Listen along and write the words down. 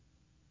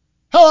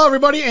Hello,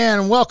 everybody,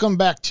 and welcome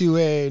back to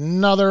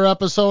another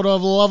episode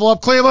of Level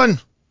Up Cleveland.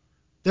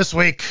 This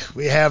week,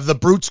 we have the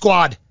Brute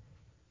Squad.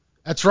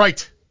 That's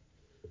right.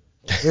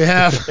 We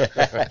have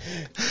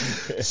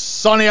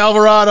Sonny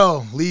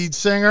Alvarado, lead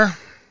singer.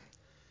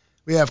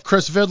 We have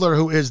Chris Vidler,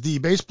 who is the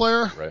bass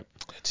player. Right.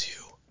 That's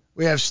you.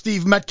 We have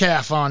Steve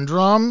Metcalf on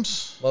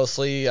drums.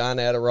 Mostly on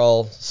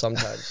Adderall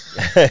sometimes.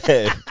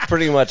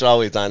 Pretty much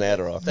always on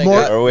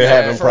Adderall. Or we're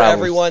having for problems.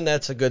 everyone,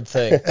 that's a good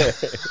thing.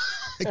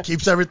 It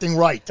keeps everything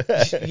right.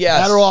 Yes.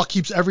 Adderall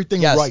keeps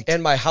everything right.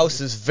 And my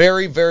house is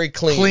very, very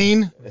clean.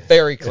 Clean?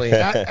 Very clean.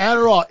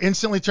 Adderall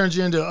instantly turns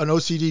you into an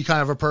OCD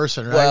kind of a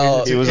person, right?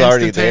 Well, he was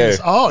already there.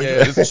 Oh,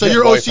 yeah, so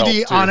you're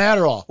OCD on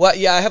Adderall. Well,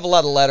 yeah, I have a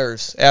lot of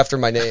letters after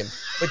my name.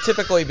 But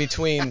typically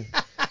between,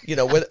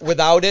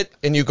 without it,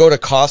 and you go to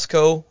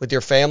Costco with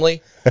your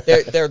family,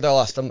 they're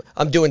lost.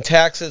 I'm doing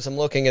taxes, I'm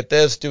looking at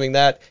this, doing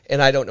that,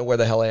 and I don't know where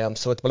the hell I am.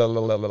 So it's blah, blah,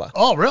 blah, blah, blah.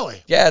 Oh,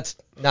 really? Yeah, it's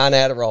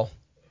non-Adderall.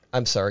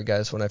 I'm sorry,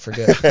 guys, when I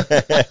forget.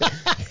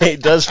 He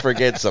does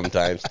forget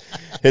sometimes.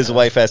 His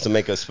wife has to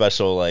make a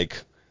special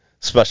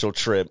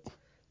trip.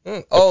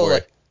 Oh,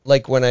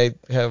 like when I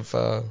have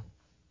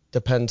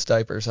Depends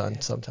diapers on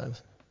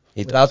sometimes.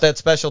 Without that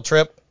special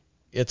trip,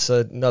 it's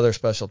another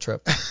special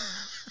trip.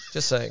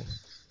 Just saying.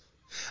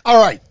 All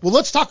right. Well,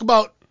 let's talk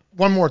about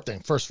one more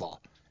thing, first of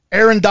all.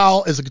 Aaron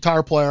Dowell is a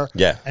guitar player.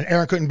 Yeah. And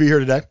Aaron couldn't be here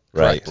today.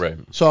 Right.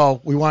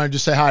 So we wanted to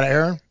say hi to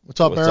Aaron.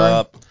 What's up, Aaron?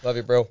 Up? Love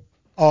you, bro.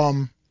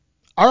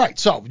 All right,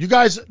 so you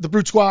guys, the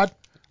Brute Squad,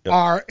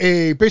 are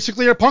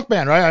basically a punk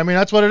band, right? I mean,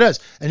 that's what it is.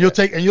 And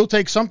you'll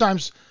take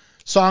sometimes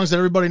songs that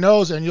everybody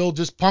knows, and you'll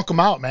just punk them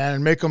out, man,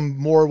 and make them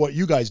more what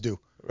you guys do.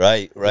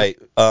 Right.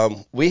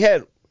 We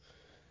had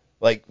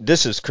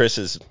this is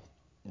Chris's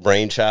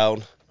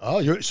brainchild.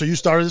 Oh, so you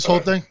started this whole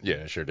thing?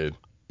 Yeah, sure did.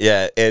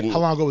 Yeah, and how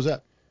long ago was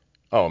that?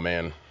 Oh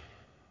man,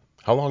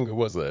 how long ago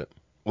was that?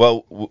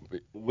 Well,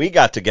 we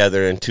got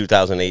together in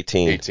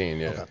 2018. 18,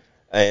 yeah. Okay.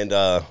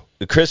 And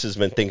Chris has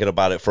been thinking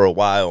about it for a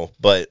while,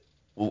 but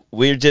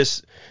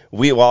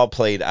we all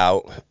played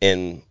out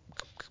in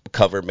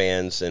cover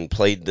bands and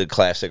played the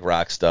classic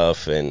rock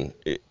stuff, and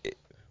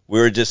we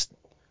were just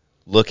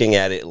looking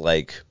at it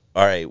like,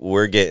 all right,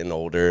 we're getting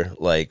older,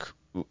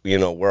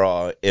 we're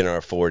all in our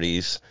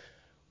 40s.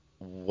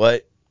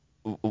 What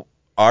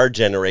our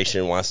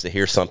generation wants to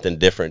hear something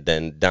different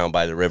than Down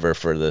by the River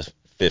for the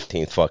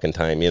 15th fucking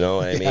time, you know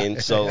what I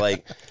mean? So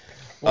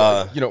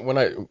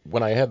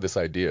when I had this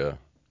idea,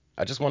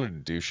 I just wanted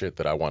to do shit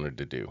that I wanted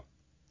to do.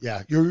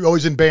 Yeah, you're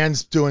always in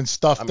bands doing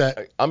stuff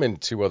I'm in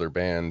two other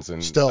bands,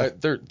 and still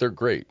they're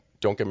great.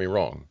 Don't get me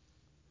wrong,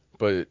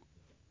 but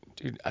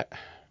dude,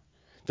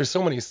 there's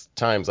so many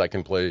times I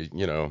can play,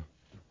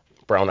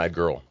 Brown Eyed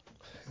Girl.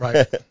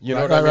 Right. You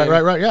know what I mean?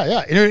 Right.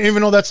 Yeah. And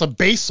even though that's a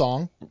bass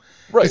song,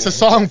 right? It's a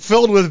song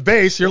filled with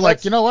bass. You're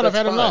like, you know what? I've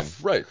had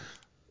enough. Right.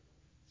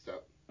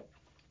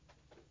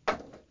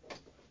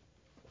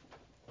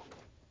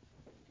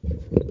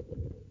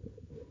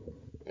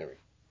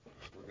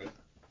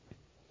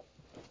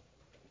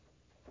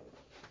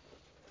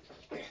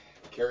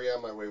 Carry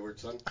on, my wayward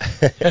son.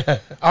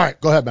 All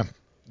right, go ahead, man.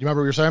 You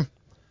remember what you're saying?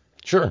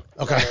 Sure.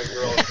 Okay.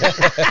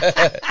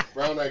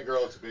 Brown Eyed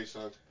Girl, it's a bass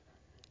song.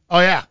 Oh,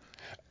 yeah.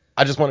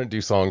 I just want to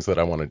do songs that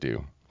I want to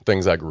do,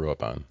 things I grew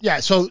up on. Yeah,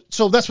 so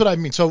that's what I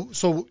mean.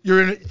 So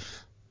you're in.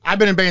 I've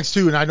been in bands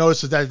too, and I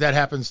noticed that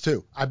happens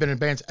too. I've been in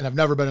bands, and I've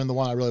never been in the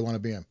one I really want to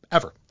be in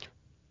ever.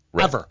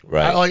 Right. Ever.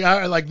 Right.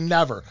 I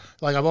never.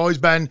 I've always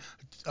been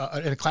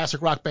in a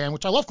classic rock band,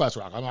 which I love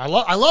classic rock.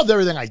 I loved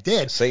everything I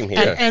did. Same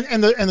here.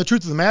 And the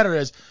truth of the matter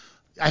is,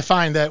 I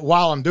find that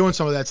while I'm doing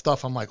some of that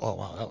stuff, I'm like, oh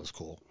wow, that was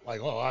cool.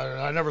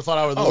 I never thought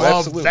I would love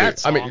absolutely. that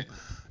song. I mean,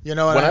 you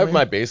know what when I I have mean?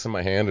 my bass in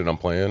my hand and I'm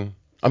playing,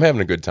 I'm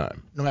having a good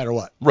time. No matter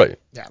what. Right.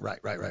 Yeah. Right.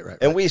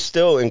 And we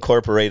still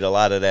incorporate a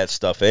lot of that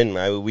stuff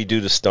in. We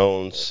do the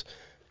Stones.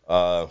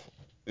 Clash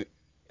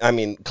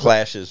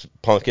is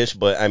punkish,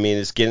 but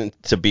it's getting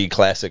to be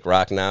classic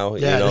rock now.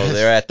 Yeah,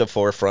 they're at the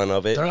forefront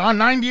of it. They're on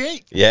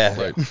 98. Yeah.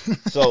 Right.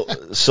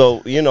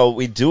 So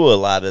we do a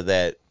lot of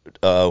that.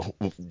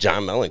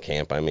 John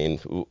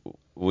Mellencamp.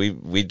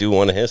 We do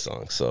one of his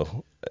songs.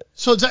 So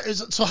how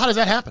does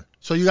that happen?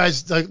 So you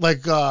guys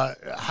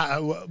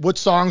what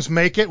songs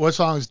make it? What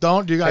songs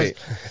don't? Do you guys?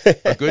 Hey,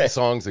 a good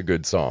song's a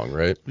good song,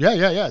 right?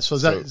 Yeah. So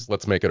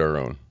let's make it our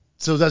own.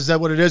 So is that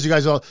what it is? You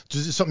guys all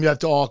just something you have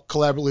to all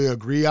collaboratively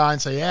agree on?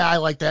 Say, yeah, I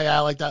like that. Yeah, I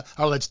like that.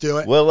 Oh, let's do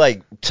it. We'll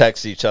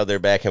text each other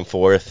back and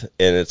forth,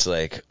 and it's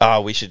like,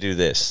 oh, we should do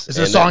this. Is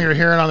there a song you're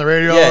hearing on the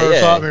radio or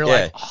something? And you're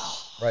like, oh.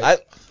 Right.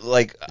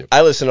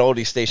 I listen to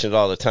oldie stations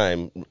all the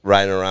time,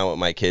 riding around with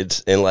my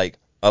kids, and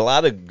a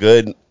lot of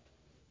good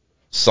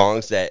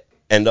songs that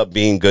end up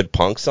being good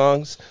punk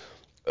songs.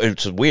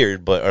 It's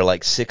weird, but are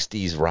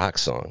 60s rock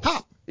songs.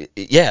 Pop.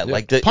 Yeah,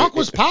 punk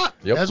was pop.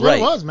 Yep. That's what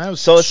it was, man. It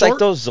was so it's short,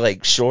 those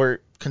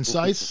short,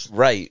 concise,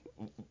 right,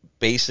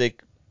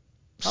 basic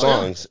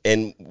songs,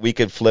 and we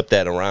could flip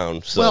that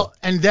around. So. Well,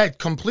 and that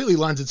completely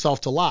lends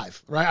itself to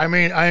live, right?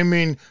 I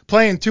mean,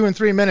 playing 2 and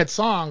 3 minute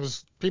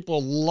songs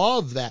people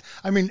love that.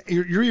 I mean,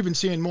 you're even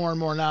seeing more and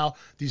more now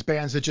these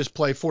bands that just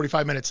play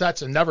 45-minute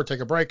sets and never take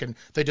a break, and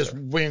they just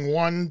wing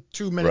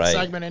 1-2 minute Right.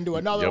 segment into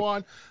another Yep.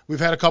 one. We've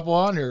had a couple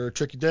on here.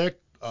 Tricky Dick,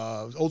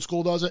 Old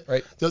School does it.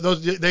 Right.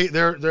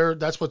 They're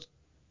that's what's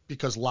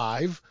because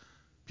live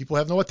people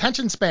have no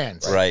attention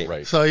spans. Right.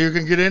 Right. So you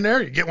can get in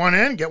there, you get one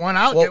in, get one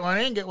out, Well, get one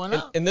in, get one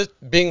out. And this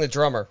being the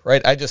drummer,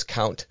 right? I just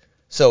count.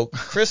 So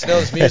Chris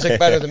knows music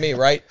better than me,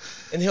 right?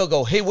 And he'll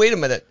go, "Hey, wait a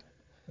minute.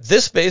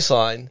 This bass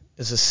line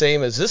is the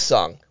same as this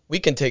song. We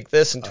can take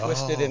this and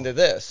twist it into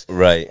this."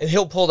 Right. And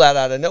he'll pull that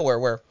out of nowhere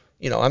where,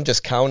 I'm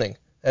just counting.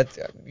 That,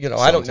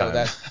 I don't know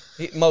that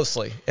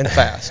mostly and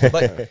fast.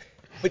 But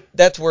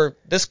that's where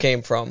this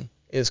came from,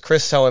 is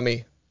Chris telling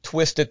me,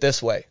 twist it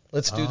this way.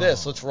 Let's do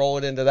this. Let's roll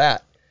it into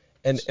that.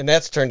 And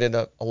that's turned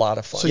into a lot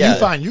of fun. So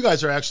you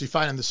guys are actually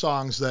finding the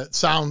songs that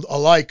sound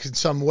alike in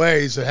some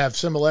ways, that have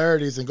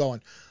similarities, and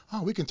going,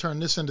 oh, we can turn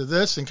this into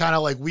this, and kind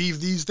of like weave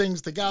these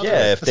things together.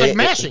 Yeah, it's like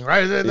mashing,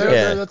 right?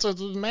 That's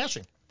what's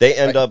mashing. They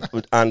end up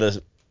on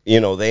the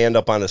they end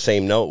up on the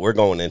same note. We're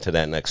going into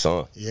that next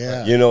song.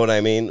 Yeah. You know what I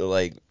mean?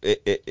 Like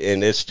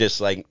and it's just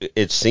like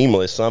it's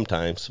seamless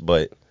sometimes,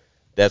 but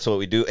that's what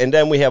we do. And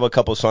then we have a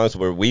couple songs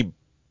where we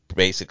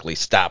basically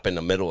stop in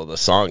the middle of the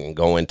song and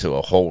go into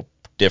a whole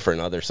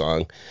different other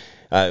song.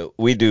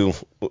 We do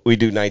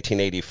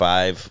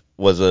 1985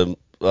 was a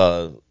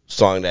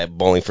song that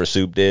Bowling for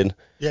Soup did.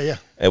 Yeah.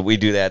 And we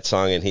do that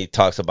song, and he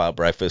talks about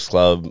Breakfast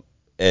Club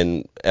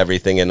and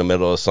everything in the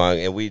middle of the song,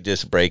 and we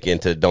just break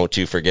into "Don't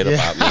You Forget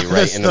About Me"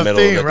 right in the middle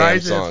of the damn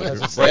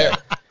song.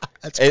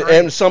 That's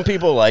And some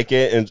people like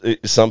it, and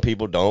some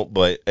people don't,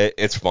 but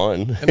it's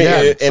fun. And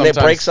it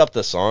breaks up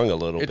the song a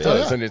little It bit.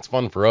 does, and it's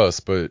fun for us.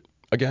 But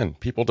again,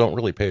 people don't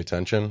really pay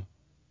attention.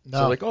 No.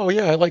 So like, oh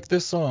yeah, I like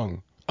this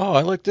song. Oh,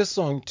 I like this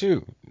song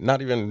too.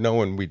 Not even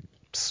knowing we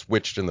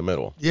switched in the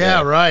middle.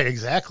 Yeah, right,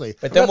 exactly.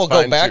 But then That's we'll go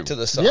fine, back too. to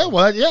the song. Yeah,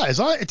 well, yeah,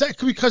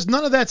 because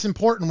none of that's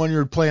important when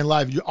you're playing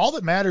live. All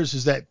that matters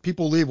is that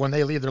people leave. When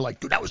they leave, they're like,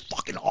 dude, that was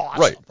fucking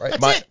awesome. Right.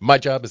 That's it. My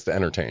job is to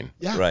entertain.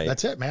 Yeah, Right.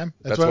 that's it, man.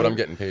 That's what I'm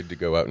getting paid to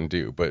go out and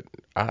do. But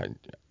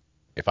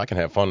if I can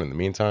have fun in the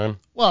meantime,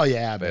 Well,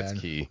 yeah, that's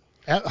man. key.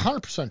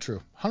 100%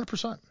 true.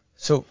 100%.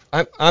 So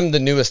I'm the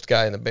newest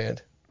guy in the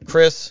band.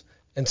 Chris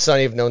and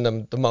Sonny have known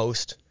them the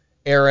most.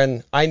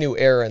 I knew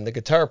Aaron, the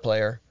guitar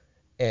player,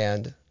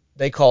 and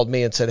they called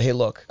me and said, hey,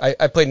 look,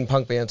 I played in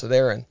punk bands with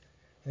Aaron.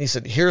 And he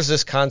said, here's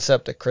this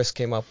concept that Chris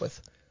came up with.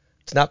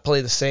 Let's not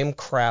play the same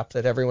crap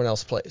that everyone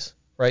else plays,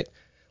 right?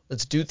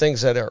 Let's do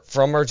things that are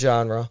from our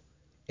genre,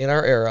 in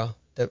our era,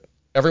 that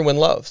everyone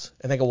loves.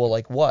 And I go, well,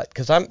 like what?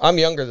 Because I'm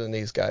younger than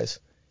these guys.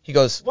 He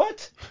goes,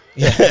 What?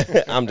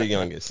 yeah. I'm the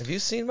youngest. Have you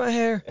seen my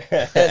hair?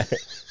 That's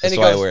he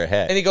why goes, I wear a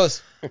hat. And he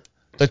goes,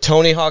 the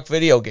Tony Hawk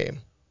video game.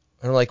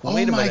 And I'm like, Oh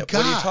wait a my minute,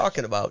 what are you God.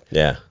 talking about?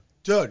 Yeah.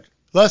 Dude,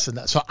 listen.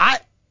 So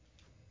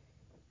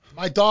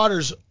my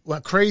daughters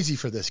went crazy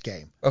for this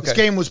game. This Okay.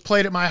 game was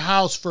played at my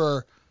house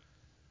for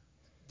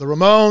the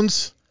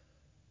Ramones.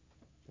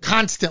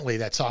 Constantly,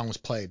 that song was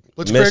played.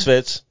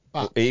 Misfits,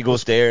 Wow.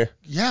 Eagles Dare.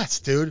 Yes,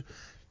 dude.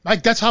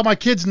 Like that's how my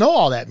kids know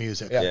all that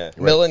music. Yeah. Yeah.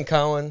 Millen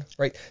Cowan,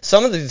 right?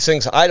 Some of these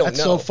things I don't That's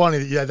know. so funny.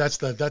 Yeah, that's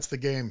the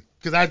game.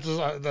 Because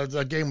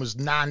the game was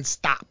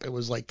nonstop. It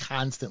was like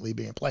constantly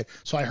being played.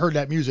 So I heard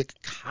that music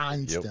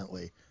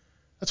constantly.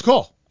 That's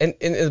cool. And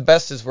the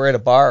best is we're at a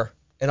bar,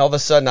 and all of a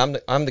sudden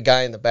I'm the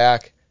guy in the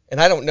back, and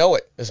I don't know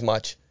it as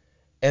much.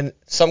 And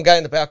some guy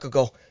in the back will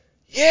go,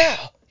 yeah,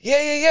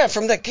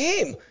 from that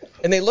game.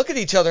 And they look at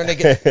each other and they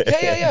get,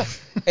 yeah.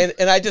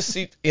 And I just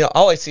see,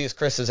 all I see is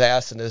Chris's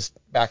ass and his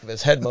back of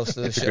his head most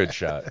of the It's a shit. good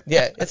shot.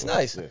 Yeah, it's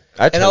nice.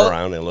 I turn And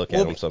around and look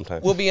at him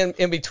sometimes. We'll be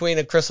in between,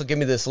 and Chris will give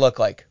me this look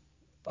like,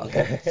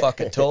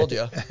 fucking told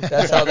you.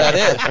 That's how that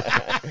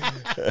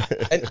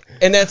is.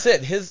 And that's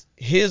it.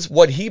 His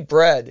what he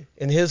bred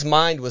in his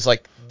mind was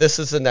like, this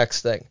is the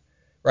next thing,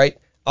 right?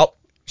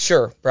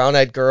 Sure,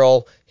 brown-eyed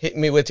girl, hit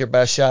me with your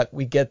best shot.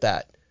 We get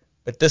that.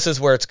 But this is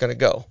where it's going to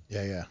go.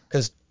 Yeah.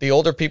 Because the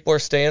older people are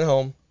staying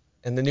home,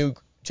 and the new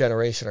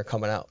generation are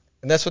coming out.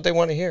 And that's what they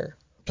want to hear.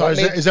 So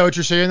is that what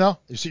you're saying, though?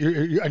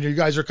 And you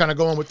guys are kind of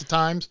going with the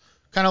times?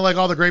 Kind of like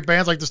all the great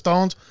bands like the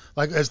Stones?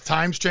 Like as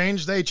times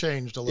change, they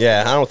changed a little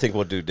Yeah, bit. I don't think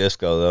we'll do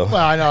disco, though. Well,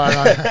 I know.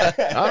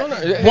 I don't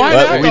know. Why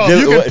But not? we though? do-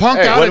 You can punk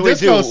hey, out what a do we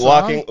disco do?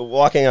 song.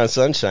 Walking on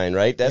Sunshine,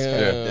 right? That's kind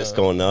Yeah. of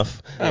disco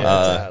enough. I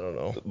don't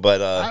know.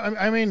 But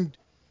I mean,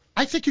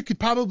 I think you could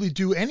probably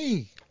do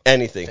anything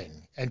anything.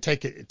 and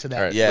take it to that.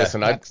 All right, Yeah.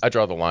 listen, I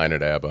draw the line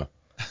at ABBA.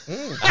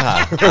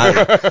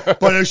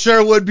 But it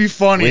sure would be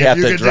funny We if have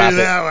you to could drop do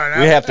that one.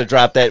 it. We have to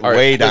drop that All right,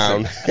 way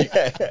listen.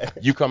 down.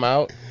 You come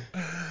out,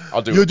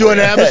 I'll do You it. do for an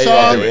you. ABBA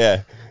song?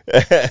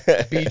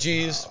 Yeah. Bee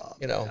Gees,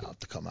 I'll have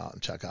to come out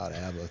and check out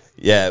ABBA.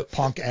 Yeah.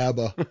 Punk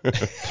ABBA.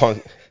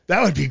 Punk.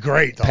 That would be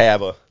great, though.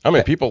 Pabba. I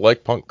mean, people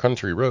like Punk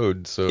Country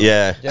Road, so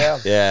Yeah.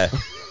 Yeah.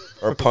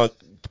 Or punk.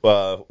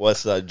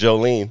 What's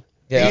Jolene?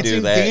 Yeah. You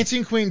do that.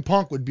 Dancing Queen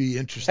Punk would be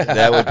interesting.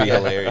 That would be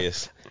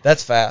hilarious.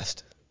 That's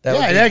fast. That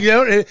would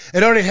be-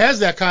 it already has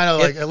that kind of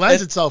like, it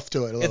lends it- itself to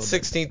it a little it's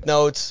bit. 16th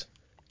notes.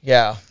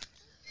 Yeah.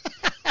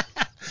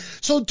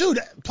 So, dude,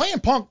 playing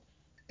punk,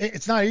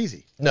 it's not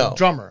easy. No.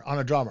 On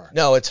a drummer.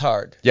 No, it's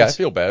hard. Yeah, I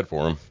feel bad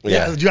for him.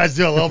 Yeah. You guys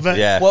do a little bit.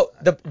 Yeah. Well,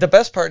 the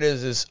best part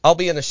is I'll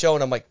be in a show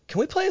and I'm like, can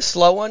we play a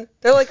slow one?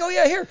 They're like, oh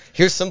yeah,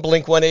 here's some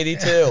Blink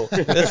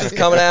 182. This is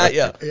coming at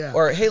you. Yeah.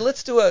 Or hey,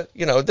 let's do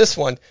this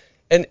one.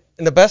 And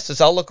the best is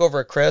I'll look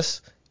over at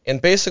Chris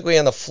and basically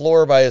on the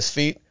floor by his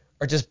feet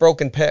are just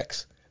broken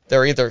picks.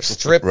 They're either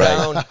stripped Right.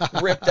 down,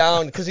 ripped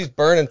down because he's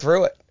burning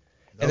through it.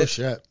 No And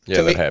shit. Yeah,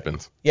 To that me-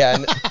 happens. Yeah,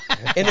 and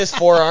in his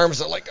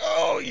forearms are like,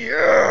 oh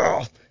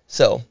yeah.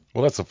 So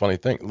Well, that's the funny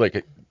thing.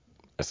 Like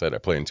I said, I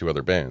play in 2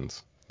 other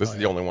bands. This is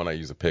the only one I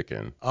use a pick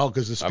in, Oh,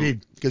 because the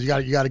speed. Because you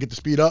got to get the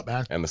speed up,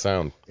 man. and the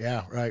sound.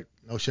 Yeah, right.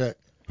 No shit.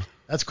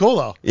 That's cool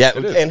though. Yeah,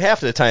 It is. and half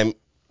the time,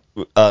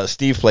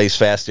 Steve plays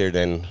faster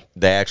than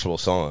the actual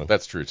song.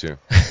 That's true too.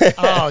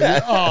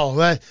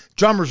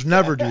 Drummers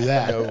never do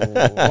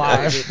that.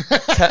 Why?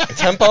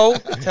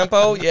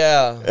 tempo,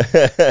 yeah.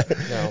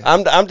 No.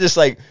 I'm just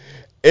like,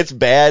 it's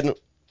bad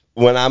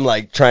when I'm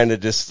like trying to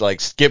just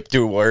like skip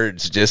through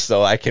words just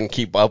so I can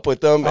keep up with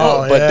them.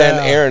 Oh, But then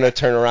yeah. Aaron will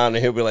turn around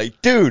and he'll be like,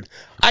 dude,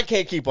 I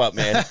can't keep up,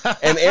 man.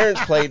 And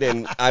Aaron's played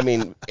in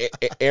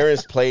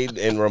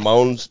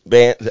Ramon's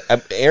band.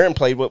 Aaron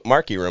played with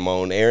Marky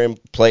Ramone. Aaron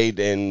played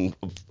in,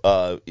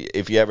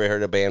 if you ever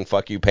heard of band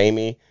Fuck You Pay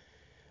Me.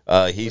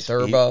 He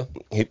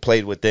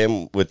played with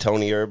them, with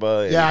Tony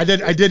Erba. And, Yeah, I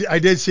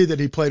did see that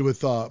he played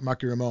with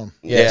Marky Ramone.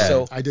 Yeah,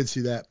 so I did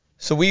see that.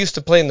 So we used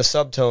to play in the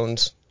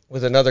Subtones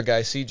with another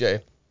guy,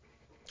 CJ.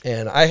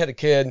 And I had a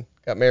kid,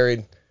 got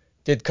married,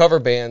 did cover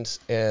bands,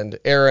 and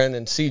Aaron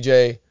and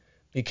CJ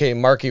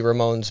became Marky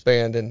Ramone's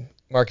band and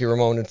Marky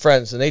Ramone and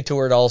Friends, and they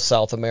toured all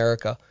South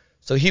America.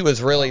 So he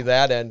was really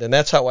that end, and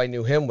that's how I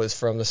knew him, was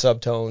from the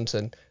Subtones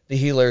and the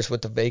Healers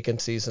with the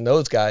Vacancies and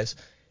those guys.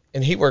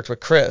 And he worked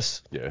with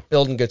Chris,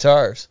 building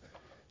guitars.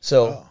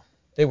 So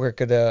they work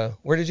at,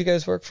 where did you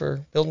guys work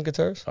for building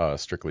guitars?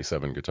 Strictly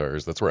 7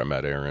 Guitars. That's where I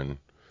met Aaron.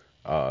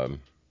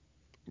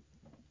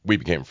 We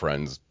became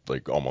friends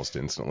like almost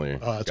instantly.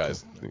 Oh, that's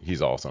Guys,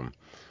 he's awesome.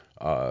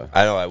 I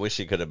know, I wish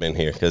he could have been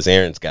here because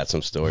Aaron's got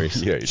some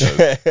stories. Yeah, he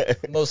does.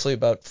 Mostly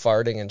about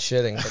farting and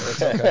shitting,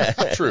 but it's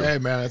okay. True. Hey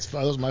man, that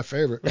was my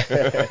favorite.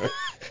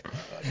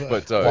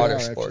 But Water Yeah,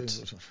 sports.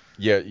 actually.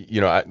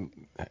 Yeah,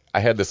 I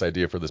had this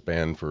idea for this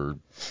band for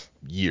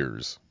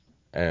years,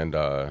 and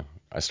I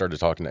started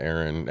talking to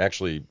Aaron.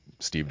 Actually,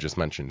 Steve just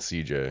mentioned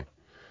CJ.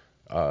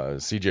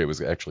 CJ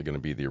was actually going to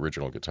be the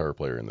original guitar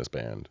player in this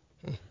band,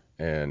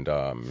 and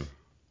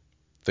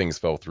things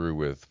fell through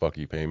with Fuck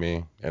You Pay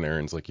Me, and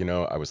Aaron's like,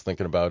 I was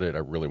thinking about it. I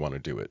really want to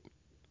do it.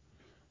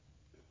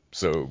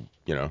 So,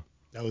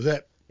 That was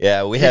it.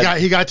 Yeah,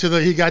 He got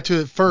to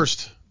it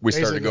first. we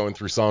started basically. going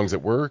through songs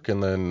at work,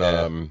 and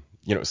then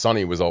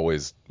Sonny was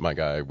always my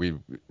guy.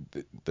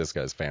 This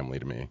guy's family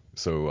to me.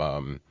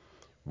 So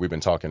we've been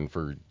talking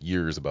for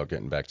years about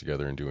getting back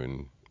together and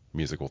doing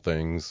musical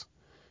things.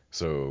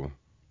 So,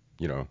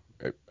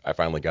 I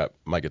finally got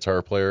my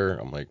guitar player.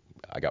 I'm like,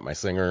 I got my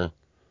singer,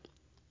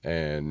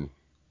 and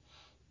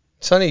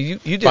Sonny, you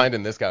did.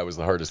 finding this guy was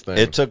the hardest thing.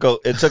 It took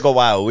a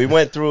while. We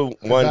went through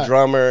one bet.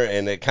 drummer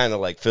and it kind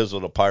of like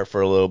fizzled apart for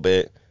a little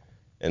bit,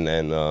 and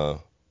then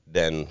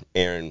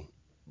Aaron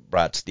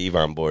brought Steve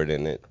on board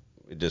and it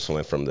just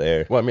went from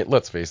there. Well, I mean,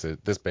 let's face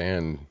it, this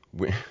band,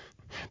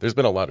 there's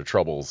been a lot of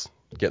troubles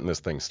getting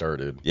this thing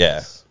started.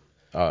 Yeah.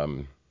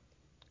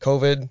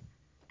 COVID.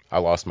 I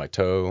lost my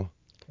toe.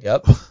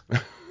 Yep.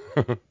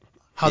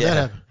 How'd Yeah.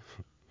 that happen?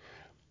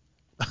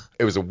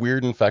 It was a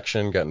weird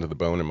infection, got into the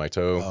bone in my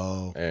toe,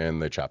 Oh.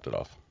 and they chopped it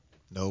off.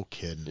 No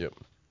kidding. Yep.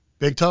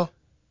 Big toe?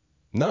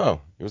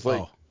 No, it was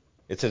like Oh.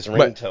 It's his my,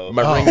 ring toe.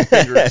 my ring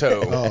finger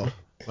toe. Oh, well,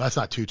 that's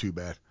not too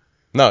bad.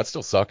 No, it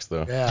still sucks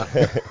though. Yeah.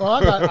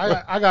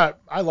 Well,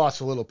 I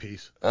lost a little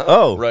piece.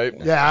 Oh. Right.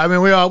 Yeah, I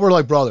mean we're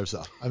like brothers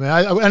though. I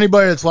mean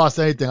anybody that's lost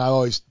anything, I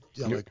always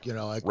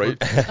Right.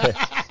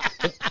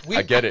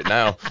 I get it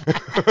now.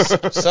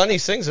 Sonny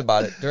sings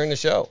about it during the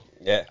show.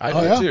 Yeah. I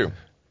Oh, do yeah? too.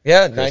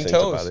 Yeah, Chris 9 thinks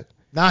toes. about it.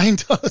 9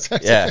 toes.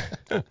 Yeah.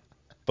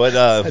 But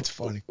That's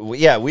funny.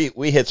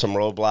 we hit some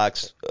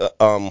roadblocks.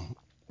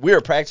 We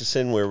were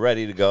practicing. We were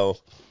ready to go.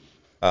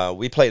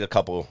 We played a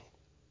couple,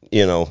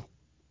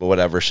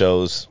 whatever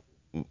shows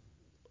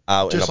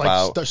out Just and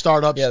about. like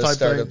startups Yeah, the type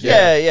startups,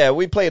 thing. Yeah.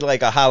 We played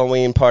like a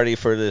Halloween party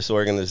for this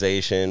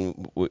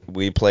organization.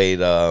 We played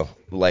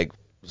like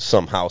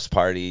some house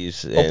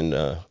parties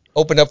and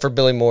Opened up for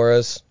Billy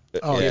Morris.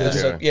 Oh,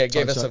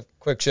 Gave us a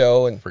quick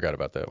show, and Forgot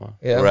about that one.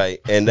 yeah.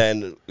 right. And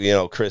then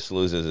Chris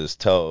loses his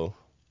toe.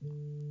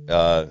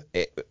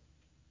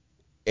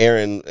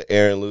 Aaron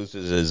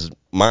loses his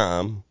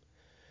mom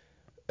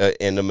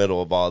in the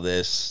middle of all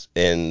this,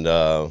 and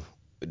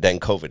then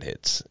COVID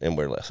hits, and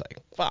we're less like,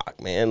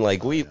 fuck, man.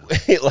 Like we've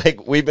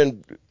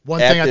been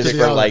One at thing after this the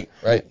for other. like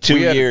Right. 2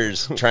 We had-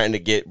 years trying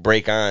to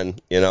break on,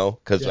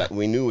 because Yeah.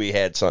 we knew we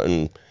had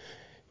something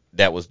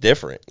that was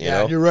different, you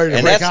know. You're ready to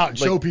And break that's, out and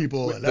show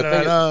people. The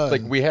thing is,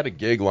 like, we had a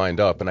gig lined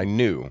up, and I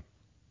knew,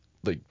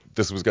 like,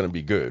 this was going to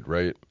be good,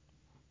 right?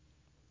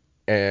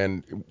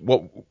 And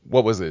what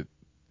was it?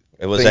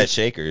 It was at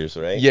Shakers,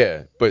 right?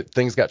 Yeah, but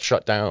things got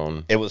shut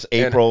down. It was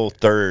April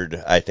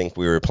 3rd, I think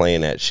we were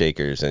playing at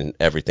Shakers, and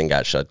everything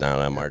got shut down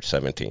on March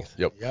 17th.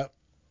 Yep.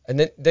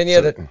 And then you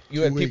had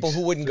people weeks.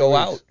 who wouldn't go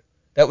out.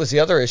 That was the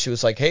other issue.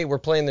 It's like, hey, we're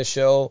playing the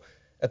show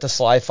at the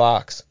Sly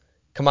Fox.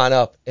 Come on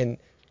up. And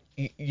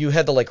you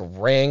had to like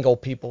wrangle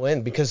people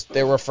in because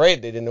they were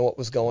afraid. They didn't know what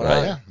was going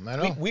on. Yeah, I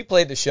know. We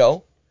played the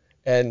show,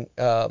 and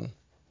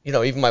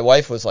even my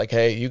wife was like,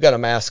 hey, you got to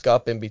mask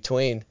up in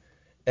between.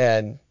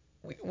 And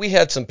we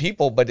had some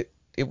people, but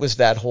it was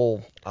that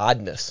whole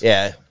oddness.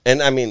 Yeah,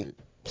 and I mean,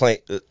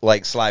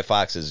 like Sly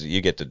Foxes,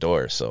 you get the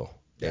door, so.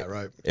 Yeah,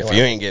 right. If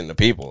you ain't getting the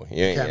people,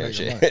 you ain't can't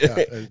getting make shit.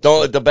 money.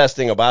 Yeah. The best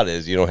thing about it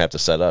is you don't have to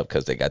set up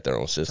because they got their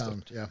own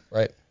system. Yeah.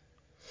 Right.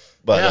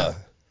 But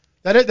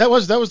That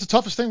was the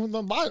toughest thing with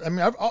the I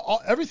mean,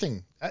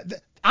 everything.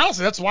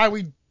 Honestly, that's why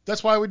we did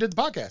the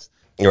podcast.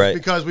 Right.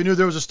 Because we knew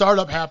there was a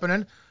startup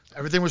happening.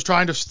 Everything was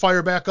trying to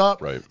fire back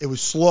up. Right. It was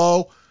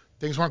slow.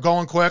 Things weren't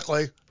going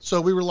quickly. So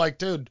we were like,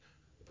 dude,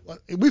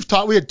 we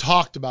had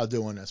talked about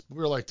doing this, but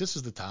we were like, this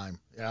is the time.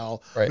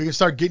 Right. We can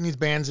start getting these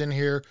bands in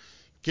here,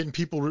 getting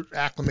people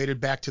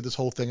acclimated back to this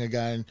whole thing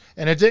again.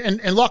 And it did,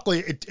 and luckily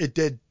it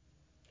did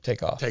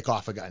Take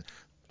off again.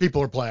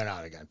 People are playing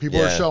out again.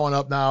 People are showing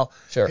up now.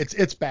 Sure.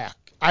 It's back.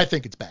 I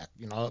think it's back,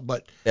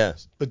 but yeah.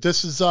 but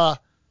this is so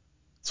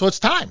it's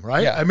time,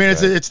 right? Yeah. I mean,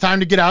 it's time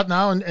to get out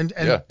now and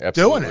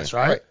doing this,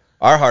 right?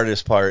 Our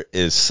hardest part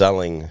is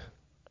selling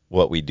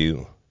what we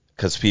do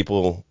because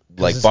people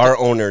like bar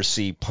owners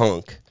see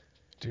punk.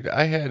 Dude,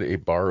 I had a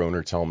bar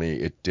owner tell me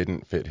it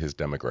didn't fit his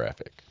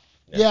demographic.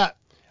 Yeah.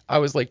 I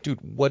was like, dude,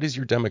 what is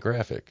your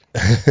demographic?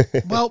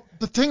 Well,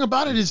 the thing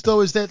about it is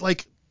that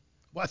like,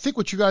 I think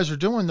what you guys are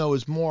doing though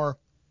is more,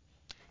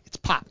 it's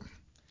pop.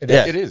 It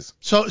is.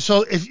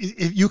 So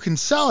if you can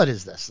sell it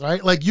as this,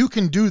 right? Like you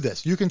can do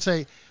this. You can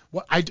say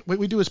what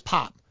we do is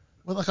pop.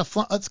 With like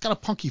it's got a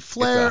punky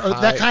flair or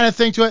that kind of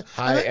thing to it.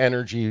 High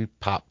energy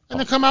pop. And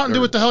then come out and do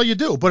what the hell you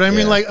do. But I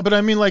mean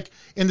like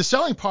in the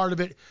selling part of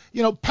it,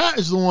 Pat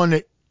is the one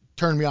that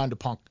turned me on to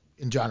punk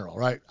in general,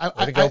 right?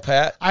 Way to go,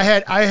 Pat. I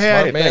had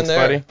Smart man thanks, there.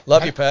 buddy.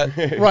 Love you, Pat.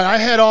 right. I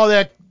had all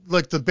that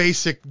like the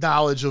basic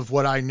knowledge of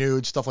what I knew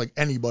and stuff like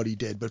anybody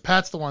did. But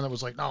Pat's the one that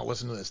was like, no,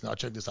 listen to this. Now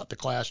check this out. The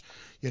Clash,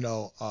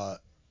 the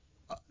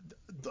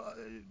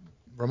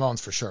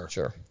Ramones for sure.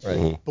 Sure. Right.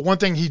 Mm-hmm. But one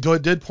thing he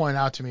did point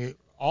out to me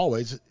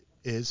always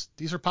is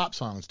these are pop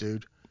songs,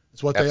 dude.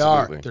 It's what they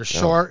are. They're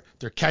short.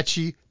 They're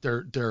catchy.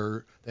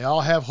 They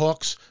all have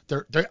hooks.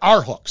 They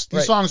are hooks.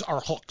 These songs are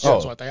hooks.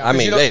 That's what they are. I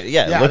mean, look at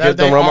the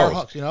they are Ramones.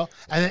 hooks,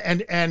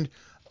 and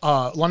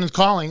London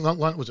Calling,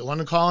 was it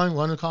London Calling,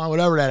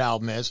 whatever that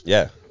album is.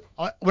 Yeah.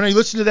 When you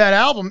listen to that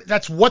album,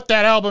 that's what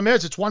that album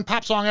is. It's one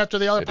pop song after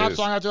the other,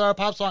 song after the other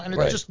pop song, and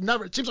it just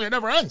never. It seems like it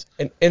never ends.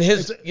 And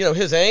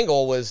his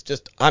angle was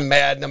just I'm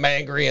mad and I'm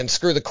angry and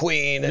screw the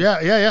queen. And,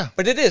 Yeah.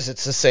 But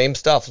it's the same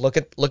stuff. Look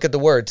at the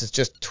words. It's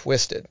just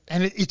twisted.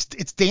 And it's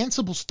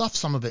danceable stuff.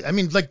 Some of it. I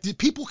mean, like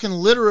people can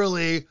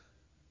literally.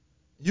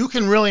 You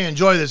can really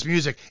enjoy this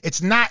music.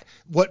 It's not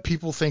what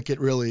people think it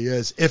really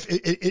is. If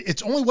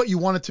it's only what you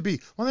want it to be.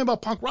 One thing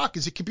about punk rock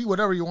is it can be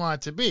whatever you want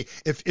it to be.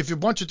 If a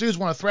bunch of dudes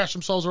want to thrash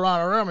themselves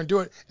around a room and do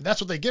it, and that's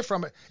what they get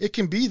from it, it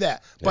can be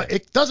that. But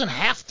it doesn't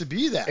have to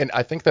be that. And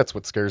I think that's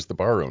what scares the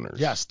bar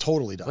owners. Yes,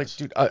 totally does. Like,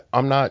 dude,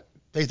 I'm not.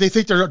 They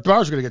think their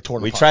bars are gonna get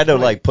torn apart. We tried to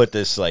like put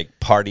this like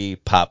party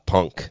pop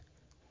punk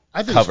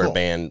I think cover it's cool.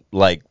 band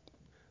like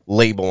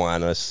label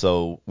on us,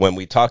 so when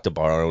we talk to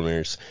bar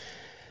owners,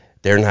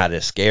 they're not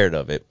as scared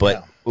of it.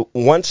 But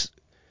once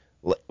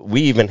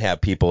we even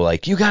have people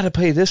like, you got to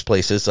play this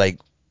place. It's like,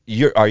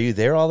 are you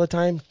there all the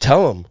time?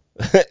 Tell them.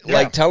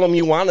 Tell them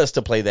you want us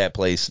to play that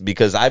place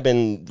because I've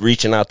been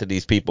reaching out to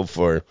these people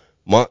for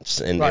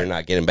months and they're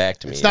not getting back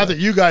to me. It's not that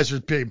you guys are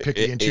being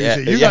picky and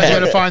choosy. You guys got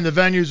to find the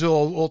venues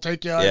who'll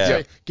take you out and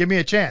say, give me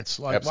a chance.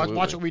 Like,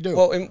 watch what we do.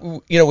 Well,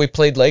 and, we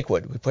played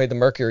Lakewood. We played the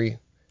Mercury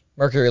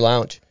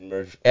Lounge.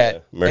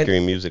 Mercury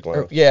Music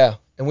Lounge. Yeah,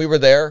 and we were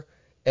there,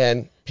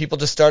 and people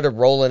just started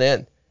rolling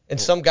in. And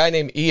some guy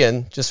named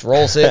Ian just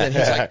rolls in, and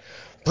he's like,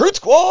 Brute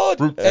Squad!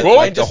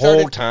 And the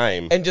whole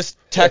time. And just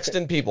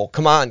texting people,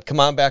 come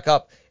on back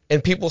up.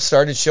 And people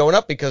started showing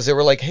up because they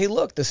were like, hey,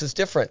 look, this is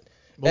different.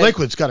 Well,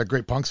 Lakewood's got a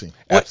great punk scene.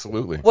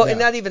 Absolutely. Well, and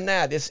not even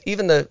that. It's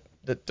even the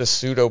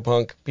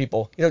pseudo-punk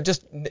people.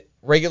 just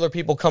regular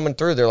people coming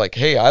through. They're like,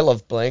 hey, I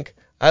love Blank.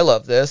 I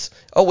love this.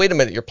 Oh, wait a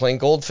minute, you're playing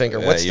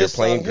Goldfinger. What's you're this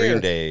playing song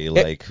Green here?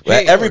 Day.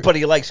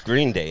 Everybody likes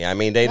Green Day. I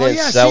mean, they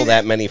didn't sell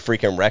that many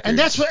freaking records.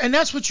 And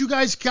that's what you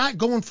guys got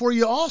going for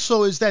you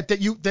also is that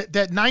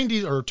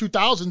 90s or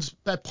 2000s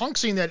that punk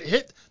scene that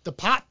hit the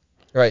pop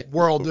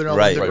world. When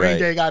the Green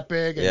Day got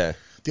big and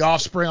the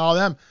Offspring, all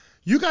them.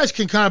 You guys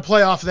can kind of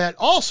play off of that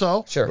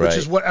also, which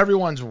is what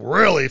everyone's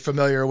really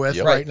familiar with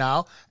right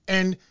now,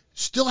 and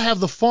still have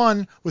the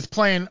fun with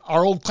playing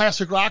our old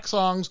classic rock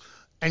songs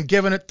and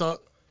giving it the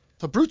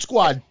Brute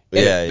Squad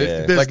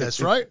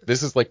business, right?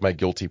 This is like my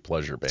guilty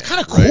pleasure band. It's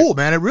kind of cool,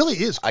 man. It really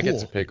is cool. I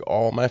get to pick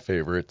all my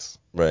favorites.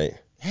 Right.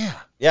 Yeah.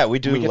 Yeah, we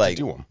do we get to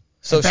do them.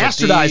 Social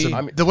bastardize D.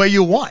 them the way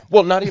you want.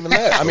 Well, not even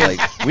that. I mean,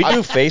 Like we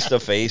do face to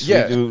face.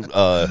 Yeah. We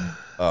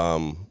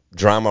do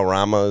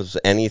drama-ramas,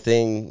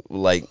 anything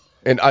like.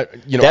 and I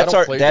That's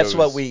don't play that's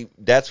those.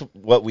 that's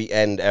what we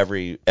end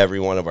every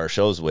one of our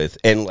shows with.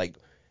 And like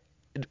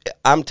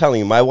I'm telling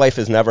you, my wife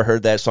has never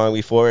heard that song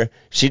before.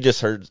 She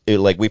just heard it,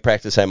 like we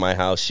practice at my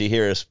house. She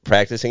hears us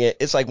practicing it.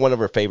 It's like one of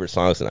her favorite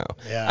songs now.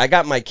 Yeah. I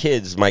got my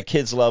kids. My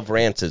kids love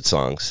Rancid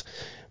songs.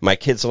 My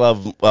kids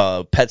love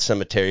Pet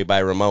Cemetery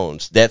by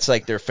Ramones. That's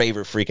like their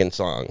favorite freaking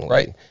song. Like,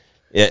 Right.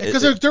 Yeah,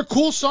 Because they're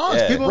cool songs.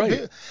 Yeah. People,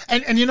 Right.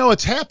 and you know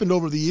it's happened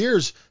over the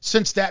years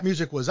since that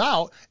music was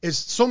out. Is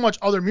so much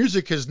other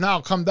music has now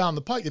come down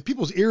the pipe.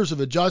 People's ears have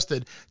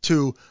adjusted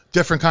to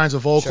different kinds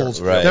of vocals,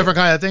 Sure, right. different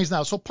kind of things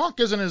now. So punk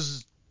isn't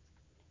as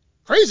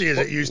crazy as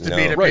it used to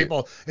be to Right.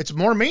 people. It's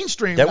more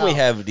mainstream Then now. we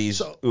have these.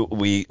 So-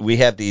 We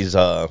have these.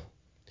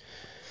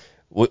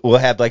 We'll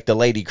have like the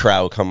lady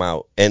crowd come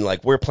out and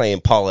like we're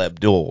playing Paul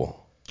Abdul.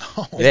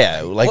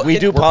 Yeah, like Well, we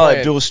do we're Paul playing-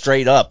 Abdul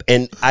straight up,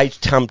 and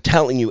I'm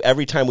telling you,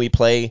 every time we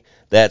play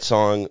that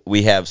song,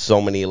 we have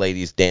so many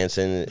ladies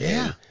dancing.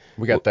 Yeah.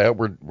 We got that.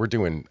 We're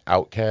doing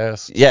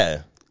Outcast. Yeah.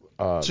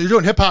 So you're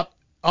doing hip hop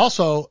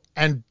also,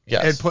 and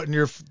Yes. and putting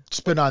your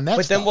spin on that.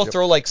 But then stuff. we'll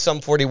throw like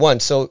some 41.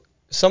 So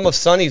some of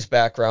Sonny's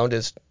background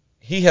is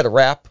he had a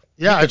rap.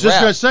 Yeah, I He was could just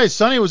rap. gonna say,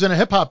 Sonny was in a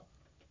hip hop.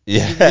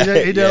 Yeah.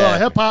 He did a lot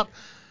of hip hop,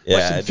 Yeah,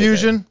 with I some did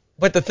fusion.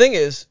 But the thing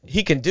is,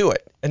 he can do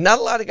it, and not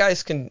a lot of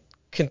guys can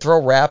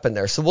throw rap in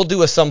there. So we'll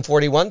do a Sum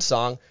 41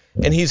 song,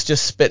 and he's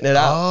just spitting it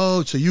out.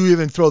 Oh, so you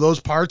even throw those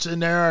parts in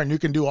there, and you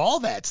can do all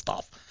that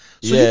stuff.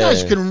 So you Yeah.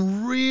 guys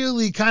can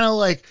really kind of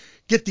like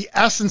get the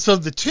essence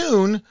of the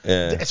tune.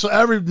 Yeah. So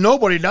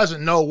nobody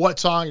doesn't know what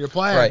song you're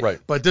playing. Right. Right.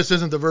 But this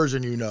isn't the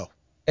version you know,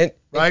 And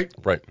right?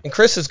 Right. And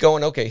Chris is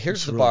going, okay, here's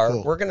That's the really bar.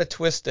 cool. We're gonna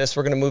twist this.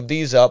 We're gonna move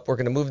these up. We're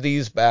gonna move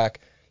these back.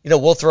 You know,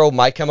 we'll throw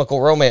My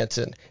Chemical Romance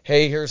in.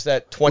 Hey, here's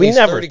that 20s, We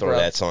never 30 throw grub.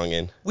 that song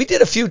in. We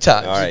did a few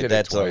times. All right, did it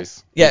that's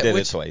twice. We Yeah, did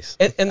which- it twice.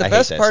 And the I hate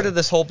best that part song. of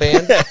this whole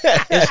band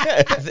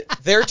is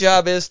their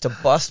job is to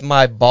bust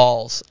my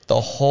balls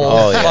the whole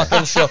Oh, yeah.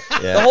 fucking show.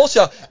 Yeah. The whole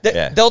show.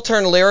 Yeah. They'll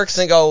turn lyrics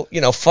and go,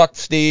 fuck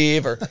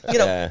Steve, or,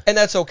 Yeah. and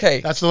that's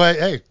okay. That's the way.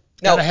 Hey,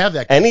 Now, gotta have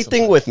that.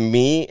 Anything sometimes. with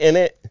me in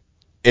it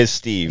is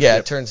Steve. Yeah,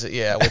 it turns it,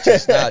 which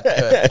is not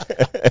good.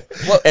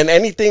 Well- and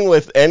anything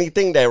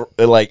that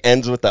like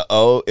ends with the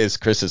O is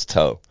Chris's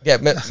toe. Yeah,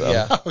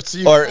 yeah. Oh, so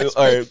you Or guys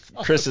or make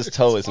fun. Chris's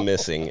toe is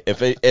missing.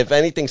 If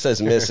anything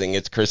says missing,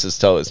 it's Chris's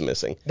toe is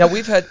missing. Now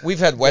we've had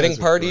wedding guys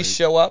are parties great.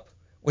 show up,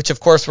 which of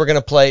course we're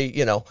gonna play,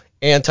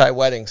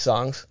 anti-wedding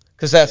songs,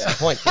 because that's the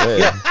point.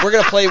 Yeah. We're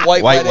gonna play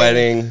White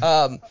Wedding.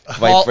 Fight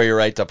Fight for your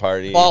right to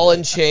party. Ball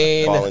and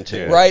chain, Ball and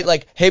chain. right?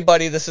 Like, hey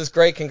buddy, this is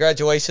great,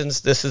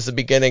 congratulations, this is the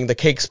beginning. The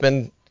cake's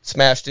been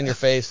smashed in your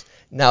face.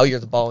 Now you're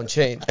the ball and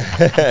chain.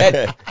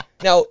 And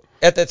now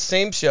at that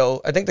same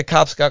show, I think the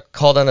cops got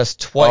called on us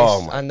twice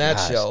Oh my on that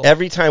gosh. show.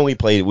 Every time we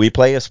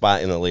play a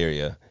spot in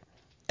Elyria.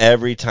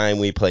 Every time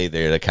we play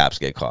there, the cops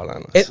get called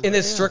on us. And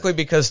it's strictly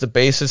because the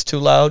bass is too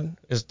loud.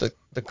 Is the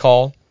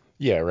call?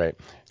 Yeah. Right.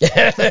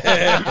 Okay.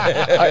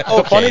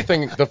 The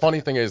funny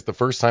thing is, the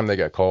first time they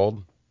got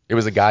called, it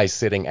was a guy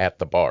sitting at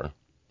the bar.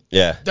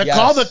 Yeah. They Yes.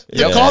 call the.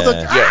 They Yeah. call the.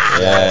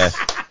 Yeah.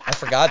 I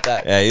forgot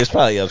that. Yeah, he was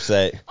probably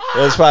upset. It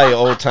was probably an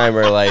old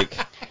timer like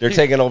they're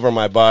taking over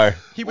my bar.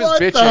 He was What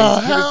the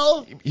bitching.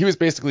 hell? He was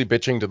basically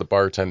bitching to the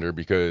bartender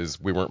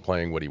because we weren't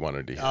playing what he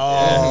wanted to hear.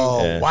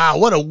 Oh, Yeah. wow.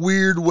 What a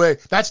weird way.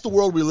 That's the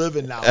world we live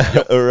in now.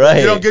 Right.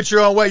 You don't get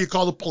your own way, you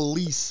call the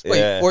police.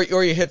 Yeah. Or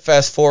you hit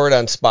fast forward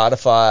on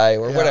Spotify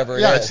or whatever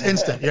Yeah, it it's is.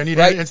 instant. You need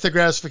Right. instant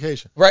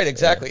gratification. Right,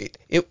 exactly.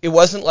 It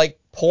wasn't like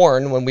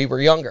porn when we were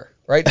younger,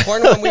 right?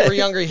 Porn when we were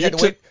younger, you had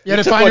to wait. You had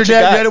to took find what your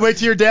you dad. got. You had to wait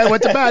till your dad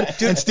went to bed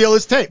and steal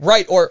his tape.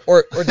 Right, or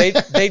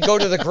they'd go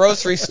to the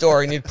grocery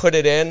store and you'd put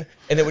it in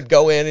and it would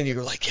go in and you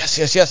were like,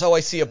 yes, oh,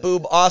 I see a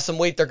boob, awesome,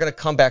 wait, they're going to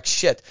come back,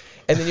 shit.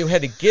 And then you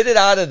had to get it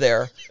out of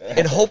there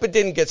and hope it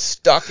didn't get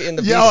stuck in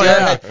the VCR.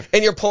 Yeah, oh, yeah.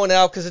 And you're pulling it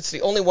out because it's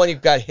the only one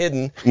you've got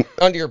hidden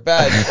under your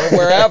bed or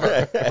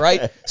wherever,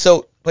 right?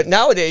 So, but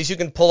nowadays you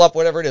can pull up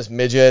whatever it is,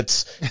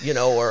 midgets,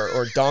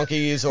 or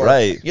donkeys, or,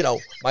 Right.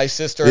 my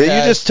sister You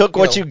has, just took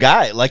what know, you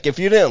got. Like if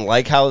you didn't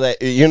like how that,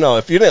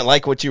 if you didn't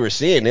like what you were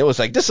seeing, it was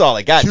like this is all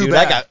I got, Too dude.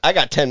 bad. I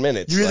got 10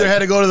 minutes. You either Like, had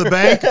to go to the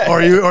bank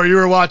or you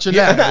were watching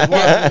that. You were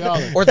watching the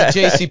other. or the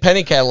J.C.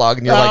 Penney catalog,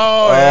 and you're like,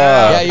 Oh,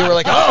 yeah. yeah, you were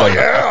like, oh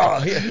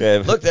yeah.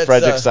 yeah, Look, that's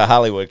Frederick's the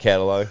Hollywood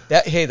catalog.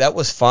 that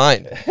was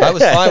fine. I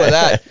was fine with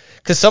that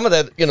because some of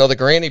that, the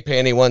granny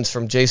panty ones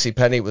from J.C.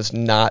 Penney was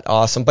not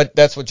awesome, but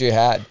that's what you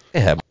had.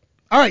 Yeah.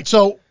 All right,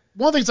 so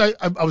one of the things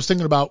I was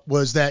thinking about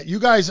was that you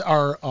guys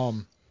are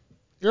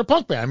you're a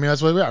punk band. I mean,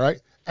 that's what we are, right?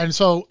 And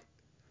so,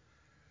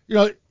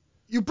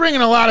 you bring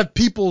in a lot of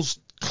people's,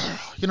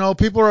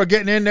 people are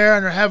getting in there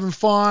and they're having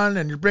fun,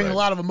 and you're bringing a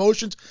lot of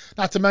emotions.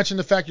 Not to mention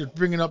the fact you're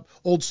bringing up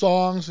old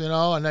songs,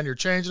 and then you're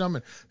changing them,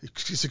 and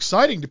it's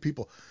exciting to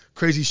people.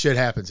 Crazy shit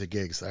happens at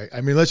gigs. Right?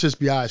 I mean, let's just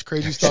be honest.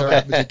 Crazy stuff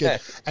happens at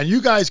gigs, and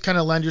you guys kind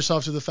of lend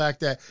yourself to the fact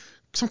that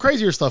some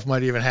crazier stuff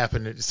might even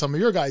happen at some of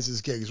your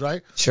guys' gigs,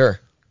 right? Sure.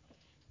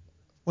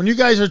 when you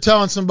guys are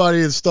telling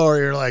somebody the story,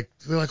 they're like,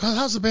 oh,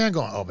 how's the band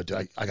going? Oh, but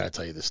dude, I got to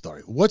tell you this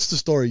story. What's the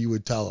story you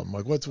would tell them?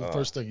 Like, what's the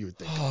first thing you would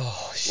think?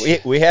 Oh,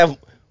 shit. We have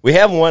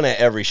one at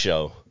every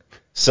show.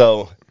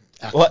 So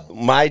what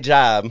my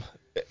job,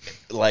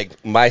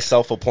 like my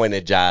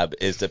self-appointed job,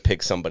 is to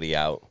pick somebody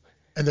out.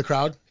 In the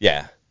crowd?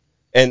 Yeah.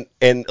 And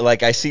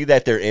like I see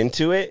that they're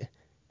into it,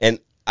 and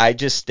I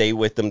just stay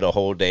with them the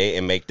whole day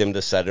and make them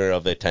the center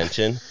of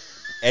attention.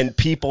 And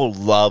people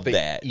love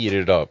that. Eat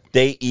it up.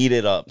 They eat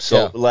it up.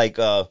 So like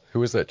who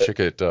was that chick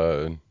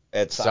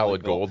at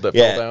Solid Gold that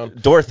fell down?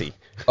 Dorothy.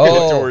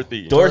 Oh,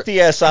 Dorothy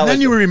at Solid Gold. And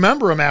then you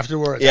remember them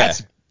afterwards. Yeah.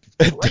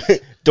 That's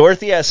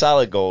Dorothy at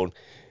Solid Gold.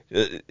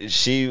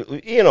 She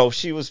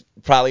was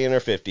probably in her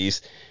 50s.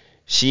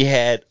 She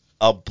had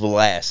a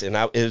blast, and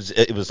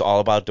it was all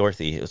about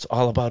Dorothy. It was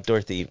all about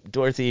Dorothy.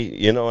 Dorothy,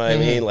 you know what I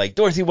mean? Like,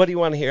 Dorothy, what do you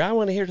want to hear? I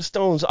want to hear the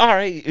Stones. All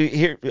right,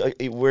 here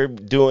we're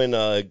doing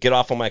Get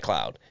Off of My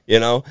Cloud, you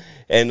know?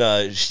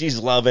 And she's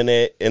loving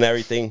it and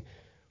everything.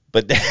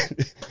 But then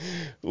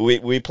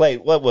we played,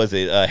 what was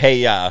it? Hey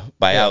Ya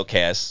by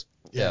Outkast.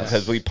 Yeah.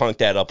 Because we punked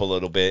that up a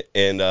little bit.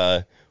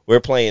 And we're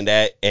playing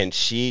that, and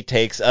she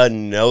takes a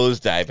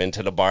nosedive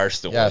into the bar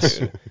stool. yes.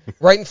 Dude.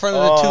 Right in front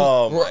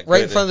of the my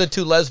in front of the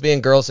two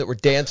lesbian girls that were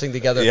dancing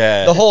together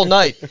Yeah. the whole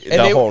night. And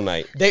The whole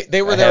night.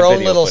 They were I their have own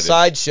video little footage.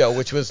 sideshow,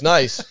 which was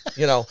nice,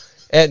 you know.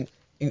 And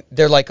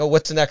they're like, "Oh,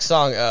 what's the next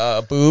song?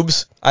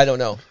 Boobs? I don't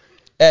know."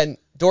 And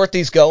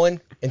Dorothy's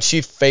going, and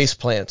she face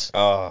plants.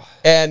 Oh,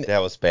 And that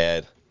was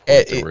bad.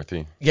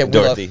 Dorothy. Yeah, we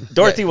Dorothy. love-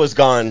 Dorothy yeah. was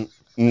gone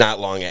not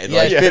long at.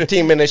 Like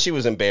 15 minutes, she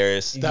was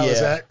embarrassed. that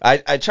was Yeah.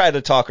 that. I tried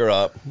to talk her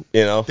up,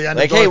 you know. The end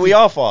of Like, hey, Dorothy. we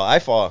all fall. I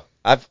fall.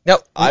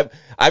 Nope.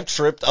 I've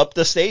tripped up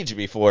the stage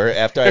before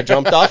after I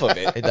jumped off of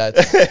it. That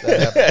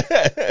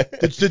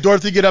happened. Did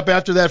Dorothy get up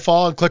after that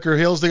fall and click her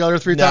heels together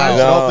 3 times?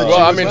 No. I don't think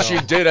Well, I was mean, like- she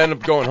did end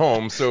up going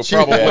home, so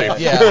probably. Yeah.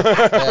 Yeah. Did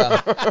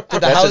the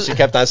That's what house? she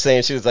kept on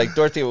saying. She was like,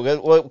 Dorothy,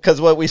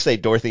 because what we say,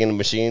 Dorothy in the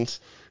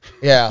machines.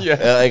 Yeah.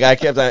 Yeah. Like I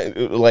kept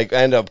on, like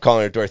I ended up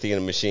calling her Dorothy in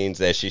the Machines,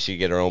 that she should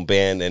get her own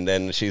band, and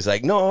then she's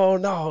like, no,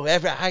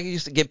 I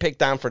used to get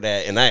picked on for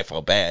that, and I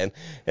felt bad.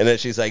 And then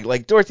she's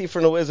like Dorothy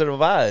from the Wizard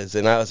of Oz,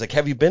 and I was like,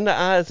 have you been to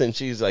Oz? And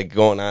she's like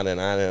going on, and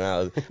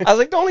I was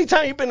like, the only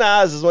time you've been to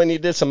Oz is when you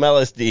did some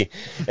LSD,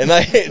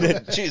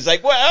 and she's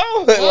like,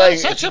 well, like,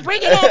 such a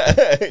bring it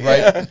up.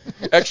 Right.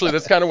 Actually,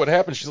 that's kind of what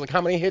happened. She's like, how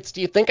many hits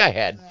do you think I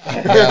had?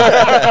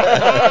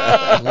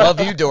 Love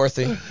you,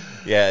 Dorothy.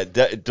 yeah,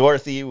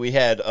 Dorothy. We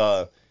had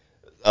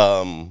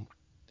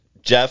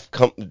Jeff,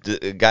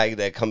 the guy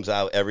that comes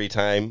out every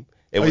time.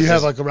 Oh, you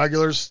have like a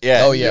regulars?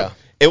 Yeah. Oh, yeah.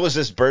 It was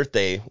his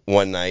birthday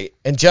one night.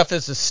 And Jeff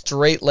is a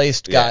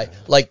straight-laced guy,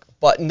 like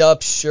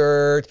button-up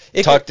shirt.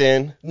 Tucked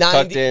in,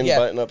 90 yeah.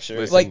 button-up shirt.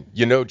 Listen, Like-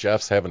 you know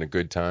Jeff's having a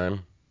good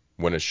time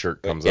when his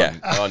shirt comes Yeah.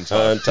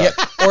 untucked. Yeah,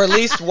 or at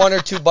least 1 or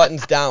 2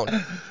 buttons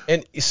down.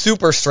 And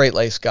super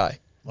straight-laced guy.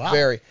 Wow.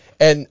 Very.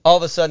 And all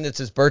of a sudden it's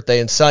his birthday,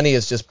 and Sonny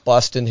is just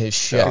busting his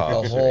shit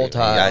Oh, the whole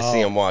time. I see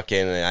him walk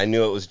in, and I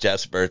knew it was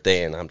Jeff's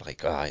birthday, and I'm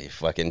like, oh, you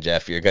fucking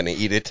Jeff, you're gonna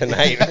eat it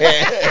tonight,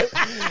 man.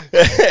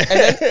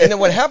 And then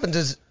what happens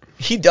is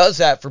he does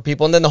that for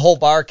people, and then the whole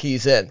bar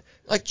keys in.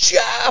 Like,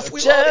 Jeff,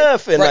 we love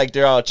Jeff, you. and Right. like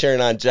they're all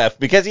cheering on Jeff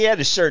because he had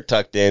his shirt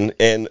tucked in,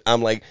 and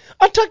I'm like,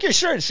 untuck your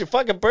shirt, it's your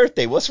fucking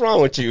birthday. What's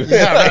wrong with you?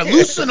 Yeah, man,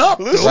 loosen up.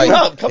 Loosen Right.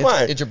 up, come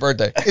It's- on. It's your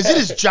birthday. Is it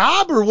his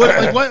job or what?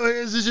 Like, what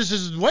is this just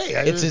his way?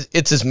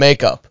 It's his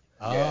makeup.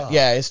 Oh.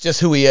 Yeah, it's just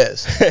who he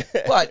is.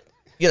 But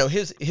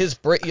his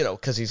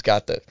because he's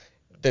got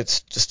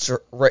that's just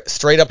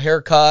straight up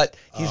haircut.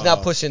 He's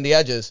not pushing the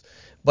edges,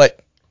 but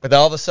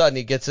all of a sudden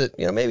he gets it.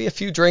 Maybe a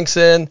few drinks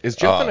in. Is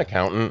Jeff an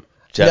accountant?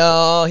 Jeff,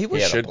 No, he he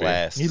was. had a should be.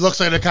 blast. He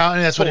looks like an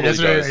accountant. That's what he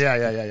Totally does.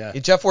 does.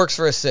 Yeah. Jeff works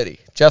for a city.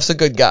 Jeff's a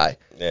good guy,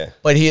 Yeah.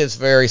 but he is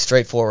very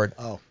straightforward.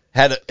 Oh.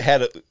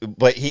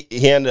 But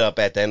he ended up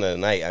at the end of the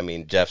night. I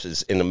mean, Jeff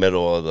is in the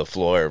middle of the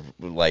floor,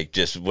 like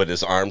just with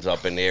his arms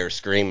up in the air,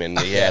 screaming.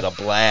 He had a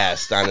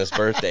blast on his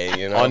birthday,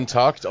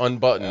 Untucked,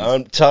 unbuttoned.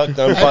 untucked,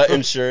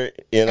 unbuttoned shirt,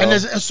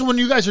 And so when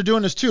you guys are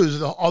doing this too,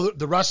 is all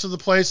the rest of the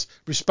place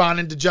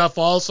responding to Jeff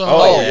also?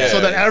 Oh, yeah.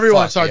 So that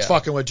everyone Fuck, starts yeah.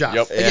 fucking with Jeff.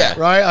 Yep. Yeah.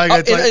 Right? Like,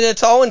 it's and like,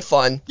 it's all in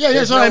fun. yeah, that's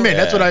There's what I no- mean.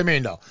 That's what I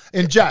mean, though.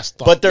 In jest.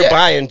 Though. But they're Yeah.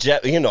 buying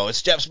Jeff.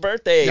 It's Jeff's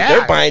birthday. Yeah,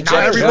 They're buying now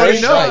Jeff's everybody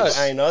drinks. knows.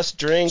 They're buying us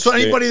drinks. So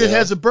anybody that you know.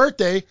 has a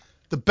birthday,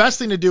 the best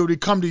thing to do would be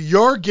come to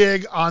your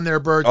gig on their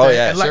birthday Oh,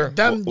 yeah, and sure. let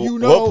them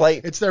We'll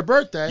play. it's their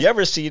birthday. You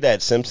ever see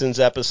that Simpsons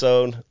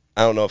episode?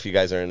 I don't know if you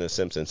guys are into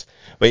Simpsons,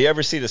 but you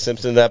ever see the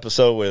Simpsons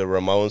episode where the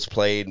Ramones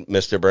played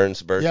Mr.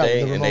 Burns'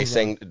 birthday the and they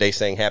Ramones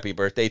sang Happy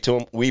Birthday to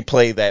him? We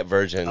play that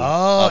version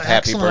Oh, of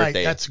Happy excellent.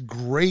 Birthday. That's a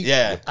great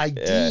Yeah,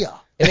 idea. yeah.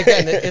 And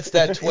again, it's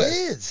that twist.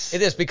 is.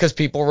 It is because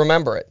people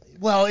remember it.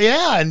 Well,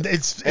 yeah, and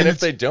it's and if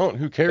it's, they don't,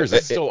 who cares?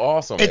 It's still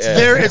awesome. it's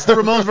the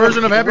Ramones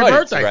version of Happy Right,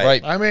 Birthday.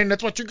 right. I mean,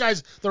 that's what you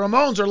guys, the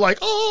Ramones are like.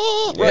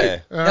 Oh, Yeah.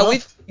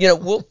 You Now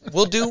know?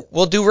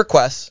 we'll do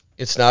requests.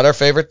 It's not our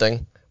favorite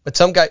thing, but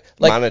some guy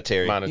like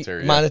Monetary.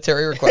 monetary. Yeah.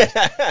 monetary request.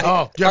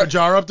 Oh, do you have a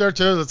jar up there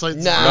too? That's like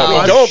No. We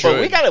I don't, should.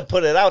 but we got to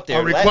put it out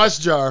there. a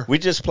request jar. We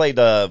just played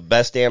the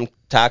Best Damn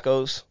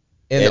Tacos,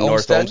 In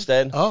North Olmsted?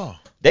 Olmsted. Oh,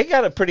 They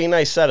got a pretty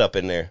nice setup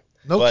in there.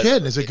 no But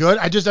kidding. Is it good?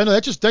 I know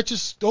that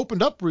just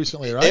opened up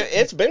recently, right?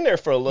 It's been there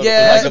for a little,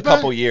 Yeah. like a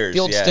couple years. The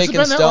old yeah. Steak it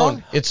and been that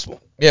Stone. long?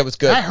 It was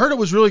good. I heard it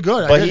was really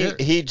good. But I did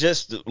hear- he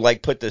just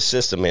like put this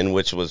system in,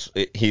 which was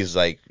he's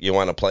like, you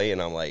want to play, and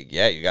I'm like,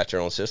 yeah, you got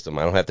your own system.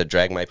 I don't have to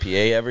drag my PA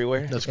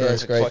everywhere. That's Yeah, great.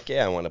 that's great. Fuck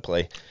yeah, I want to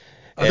play.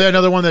 Are there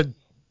another one that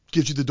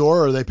gives you the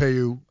door, or they pay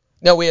you?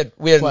 No, we had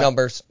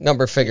Flat.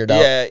 number figured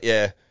out.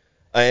 Yeah.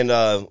 And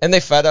And they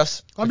fed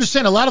us. I'm just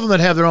saying, a lot of them that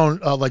have their own,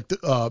 like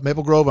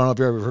Maple Grove. I don't know if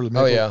you ever heard of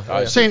Maple. Oh yeah.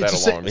 I Same- did that a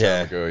sa- long time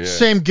yeah. ago. Yeah.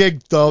 Same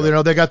gig though. You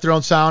know, they got their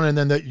own sound, and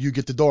then you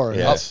get the door.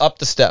 Yeah. Up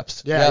the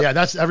steps. Yeah, Yep.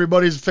 that's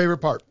everybody's favorite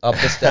part. Up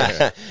the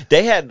steps.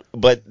 they had,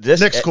 but this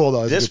Nick's cool,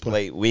 though. He's a This good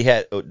player. plate we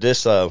had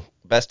this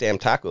Best Damn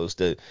Tacos.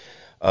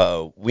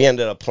 We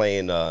ended up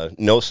playing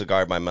No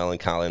Cigar by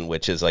Melancholy,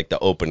 which is like the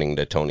opening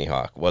to Tony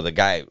Hawk. Well, the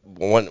guy,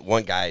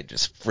 one guy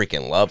just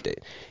freaking loved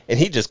it, and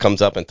he just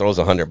comes up and throws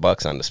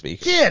 $100 on the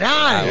speaker. Get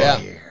out of Yeah.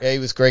 here. Yeah, he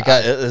was a great guy.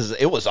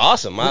 It was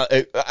awesome.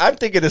 I'm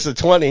thinking it's a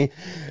 20.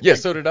 Yeah,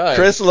 so did I.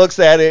 Chris looks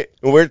at it,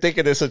 and we're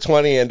thinking it's a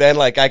 20, and then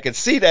like I could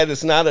see that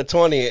it's not a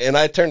 20, and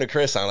I turn to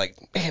Chris, I'm like,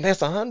 man,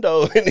 that's a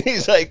hundo, and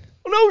he's like,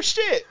 oh, no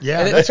shit.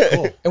 Yeah, And that's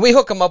cool. And we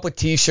hook him up with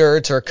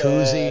T-shirts or a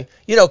koozie,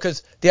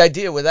 because the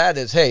idea with that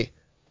is, hey,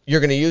 you're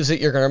going to use it,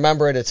 you're going to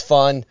remember it, it's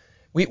fun.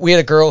 We had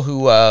a girl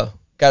who got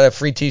a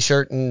free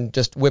T-shirt and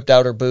just whipped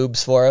out her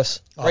boobs for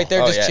us. Right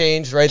there, Oh, just yeah.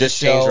 changed, right?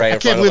 Just at the changed show. right I in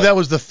can't front believe of that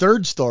was the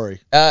third story.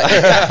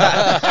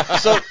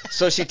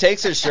 So she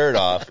takes her shirt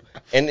off,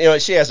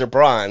 and she has her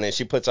bra on, and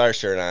she puts our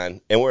shirt on,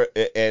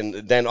 and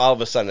then all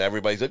of a sudden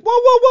everybody's like,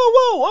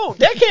 whoa,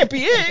 that can't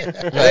be it.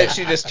 And then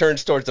she just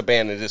turns towards the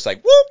band and just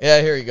like, whoop.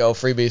 Yeah, here you go,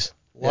 freebies.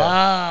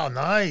 Wow,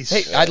 nice.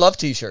 Hey, I love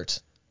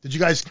T-shirts. Did you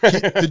guys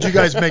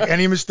make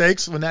any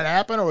mistakes when that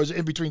happened, or was it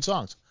in between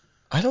songs?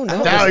 I don't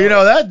know. Now you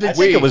know that. I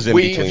think it was in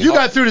between. If you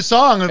got through the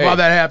song while Hey,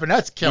 that happened,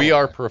 that's killer. We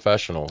are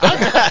professional.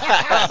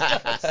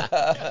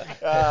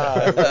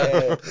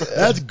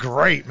 That's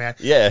great, man.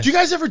 Yeah. Do you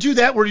guys ever do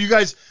that where you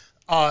guys,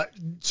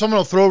 someone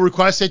will throw a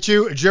request at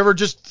you? Did you ever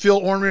just feel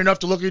ornery enough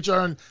to look at each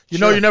other and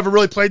know you never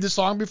really played this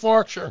song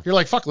before? Sure. You're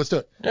like, fuck, let's do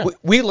it. Yeah.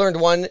 We learned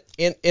one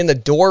in the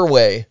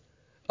doorway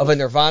of a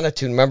Nirvana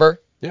tune,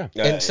 remember? Yeah.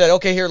 And said,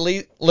 okay, here,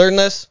 learn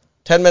this.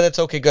 10 minutes,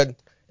 okay, good.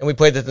 And we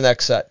played it the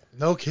next set.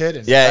 No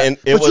kidding. Yeah, and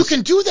it but was. you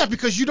can do that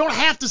because you don't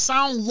have to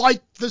sound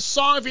like the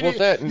song. If you,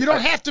 Well, you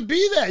don't have to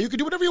be that. You can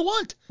do whatever you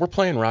want. We're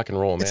playing rock and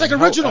roll, man. like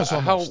originals How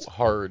almost.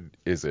 hard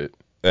is it?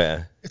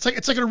 Yeah. It's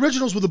like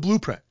originals with a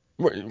blueprint.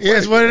 Right,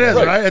 It's what it is,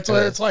 right? It's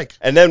what it's like.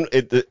 And then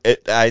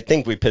I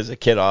think we pissed a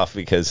kid off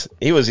because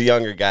he was a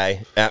younger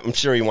guy. I'm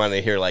sure he wanted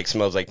to hear like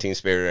 "Smells Like Teen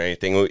Spirit" or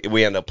anything.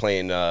 We ended up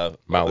playing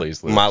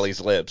Molly's Lips.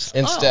 Molly's Lips.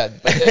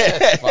 Instead.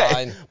 That's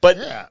fine. But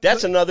Yeah,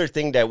 that's another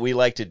thing that we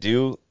like to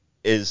do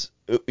is,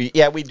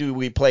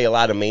 we play a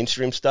lot of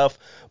mainstream stuff,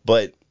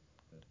 but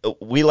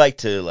we like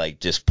to like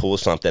just pull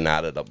something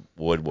out of the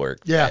woodwork.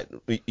 Yeah.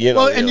 that,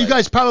 Well, and you like-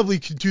 guys probably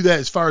can do that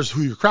as far as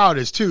who your crowd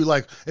is too.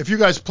 Like if you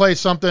guys play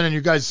something and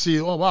you guys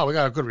see, oh wow, we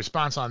got a good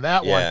response on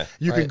that Yeah, one,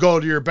 you can right. go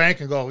to your bank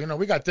and go,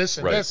 we got this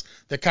and Right. this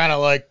that kind of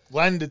like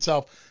lend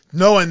itself,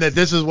 knowing that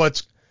this is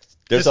what's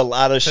There's a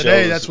lot of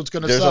today, shows. that's what's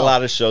gonna There's sell. a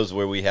lot of shows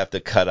where we have to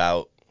cut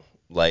out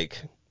like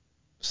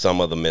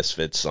some of the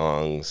Misfits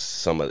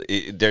songs.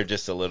 They're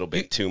just a little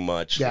bit too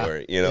much. Yeah.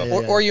 For,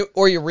 Yeah.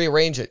 Or you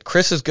rearrange it.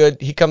 Chris is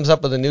good. He comes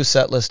up with a new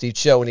set list each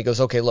show, and he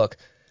goes, okay, look,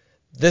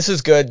 this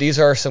is good. These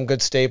are some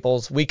good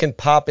staples. We can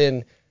pop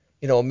in,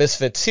 a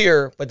Misfits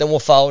here, but then we'll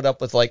follow it up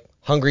with like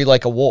Hungry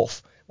Like a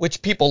Wolf,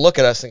 which people look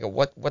at us and go,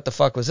 what the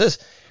fuck was this?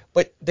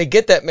 But they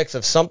get that mix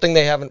of something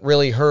they haven't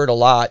really heard a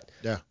lot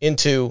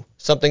into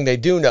something they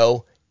do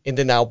know,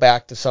 into now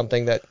back to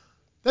something that.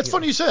 That's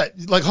funny you said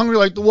that. Like Hungry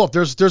Like the Wolf.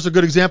 There's a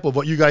good example of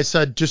what you guys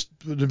said just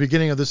at the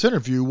beginning of this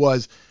interview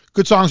was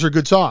good songs are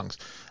good songs.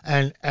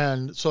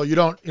 And so you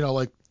don't,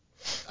 like,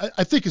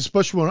 I think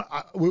especially when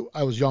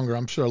I was younger,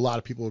 I'm sure a lot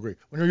of people agree.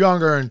 When you're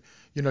younger and,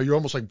 you're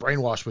almost like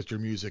brainwashed with your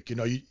music,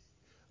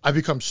 I've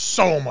become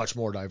so much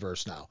more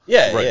diverse now.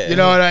 Yeah, Right. yeah. You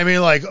know what I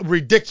mean? Like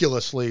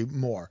ridiculously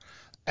more.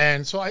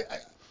 And so I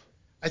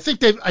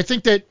think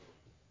that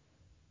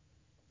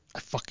I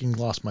fucking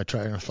lost my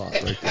train of thought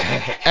right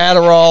there.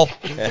 Adderall.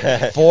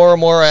 4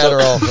 more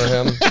Adderall for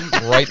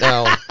him right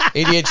now.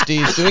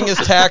 ADHD. He's doing his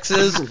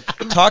taxes,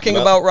 talking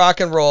about rock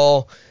and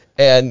roll,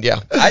 and yeah.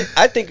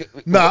 I think.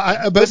 No,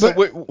 but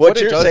What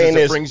you're it does saying is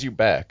it is- brings you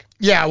back.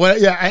 yeah,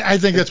 I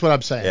think that's what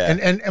I'm saying.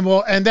 Yeah.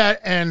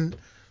 And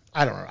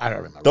I don't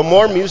remember. The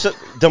more music,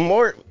 the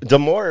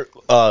more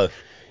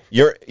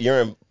you're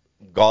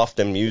engulfed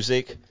in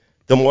music,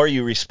 the more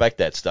you respect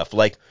that stuff.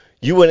 Like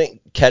you wouldn't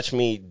catch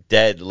me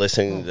dead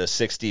listening to the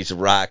 '60s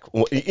rock,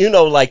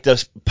 like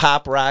the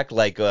pop rock,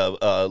 like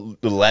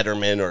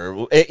Letterman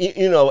or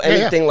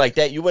anything like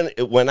that. You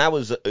wouldn't. When I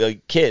was a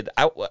kid,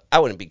 I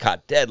wouldn't be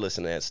caught dead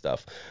listening to that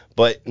stuff.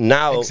 But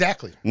now,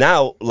 Exactly.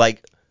 Now,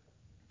 like.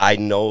 I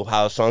know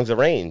how a song's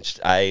arranged.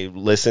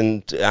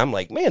 I'm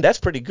like, man, that's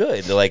pretty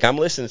good. Like, I'm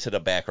listening to the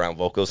background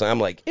vocals, and I'm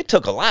like, it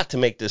took a lot to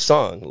make this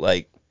song.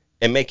 Like,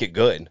 and make it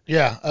good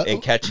Yeah.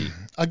 and catchy.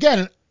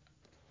 Again,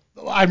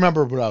 I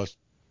remember when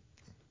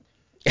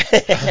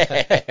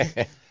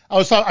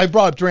I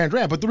brought up Duran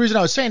Duran, but the reason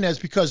I was saying that is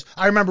because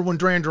I remember when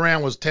Duran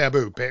Duran was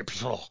taboo,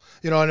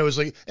 you know, and it was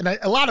like,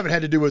 a lot of it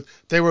had to do with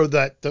they were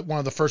that one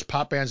of the first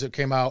pop bands that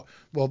came out.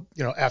 Well,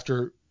 you know,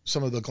 after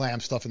some of the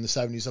glam stuff in the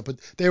 70s, but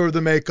they were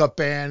the makeup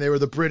band. They were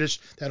the British,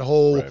 that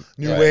whole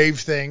new wave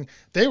thing.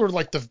 They were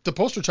like the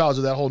poster childs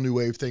of that whole new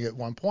wave thing at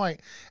one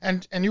point,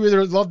 and you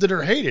either loved it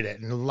or hated it.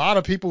 And a lot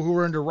of people who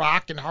were into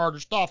rock and harder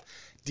stuff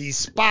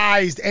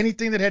despised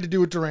anything that had to do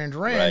with Duran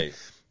Duran. Right.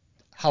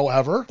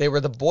 However, They were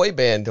the boy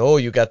band. Oh,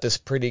 you got this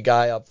pretty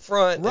guy up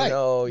front. right. And,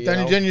 oh, you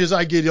know. Then as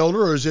I get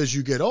older, or as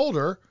you get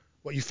older,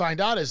 what you find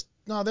out is,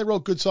 no, they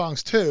wrote good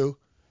songs too.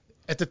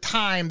 At the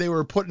time, they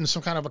were put in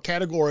some kind of a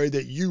category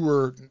that you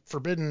were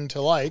forbidden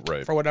to like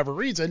for whatever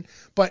reason.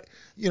 But,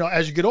 you know,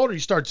 as you get older, you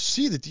start to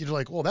see that you're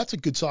like, well, that's a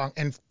good song.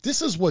 And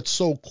this is what's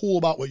so cool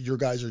about what your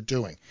guys are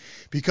doing.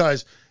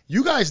 Because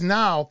you guys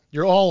now,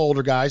 you're all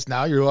older guys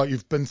now.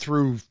 You've been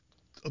through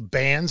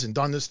bands and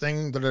done this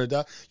thing,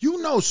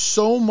 you know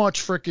so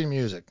much freaking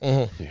music.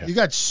 Mm-hmm. Yeah. You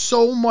got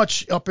so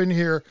much up in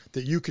here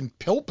that you can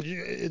pilp.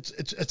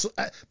 It's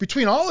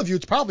between all of you,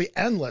 it's probably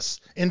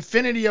endless,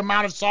 infinity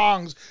amount of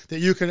songs that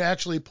you can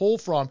actually pull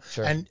from.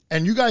 Sure.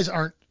 And you guys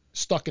aren't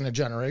stuck in a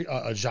genre.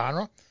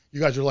 You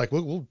guys are like,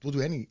 we'll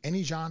do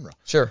any genre.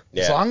 Sure.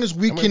 As long as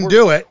we can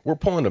do it. We're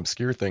pulling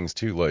obscure things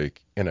too,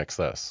 like In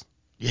Excess.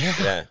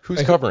 Yeah.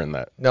 Who's covering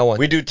that? No one.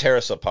 We do Tear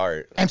Us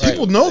Apart. And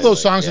people know those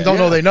songs and don't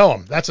know they know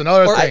them. That's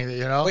another thing,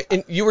 you know.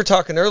 And you were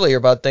talking earlier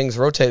about things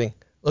rotating.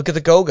 Look at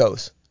the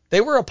Go-Go's. They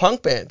were a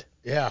punk band.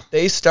 Yeah.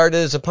 They started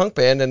as a punk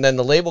band, and then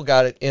the label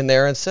got it in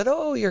there and said,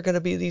 "Oh, you're going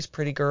to be these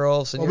pretty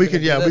girls." And we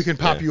can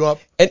pop you up.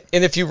 And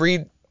if you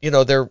read, you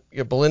know,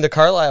 Belinda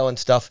Carlisle and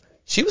stuff,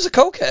 she was a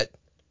cokehead.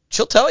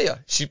 She'll tell you.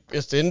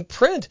 It's in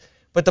print.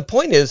 But the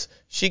point is,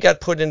 she got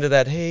put into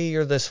that. Hey,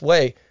 you're this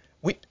way.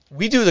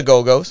 We do the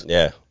Go-Go's.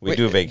 Yeah, we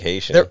do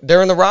Vacation.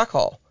 They're in the Rock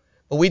Hall,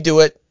 but we do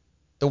it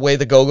the way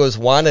the Go-Go's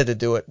wanted to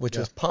do it, which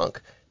was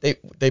punk.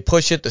 They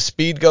push it, the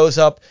speed goes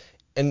up,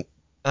 and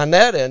on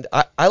that end,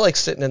 I like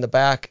sitting in the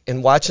back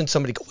and watching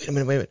somebody go, wait a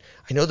minute,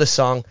 I know this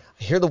song,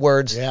 I hear the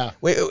words,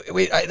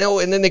 wait, I know,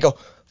 and then they go,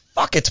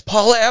 fuck, it's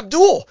Paula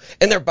Abdul,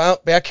 and they're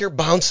back here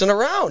bouncing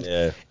around,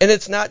 and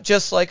it's not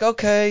just like,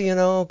 okay, you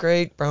know,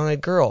 great,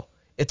 brown-eyed girl.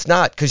 It's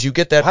not, because you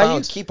get that Why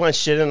bounce. do you keep on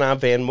shitting on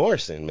Van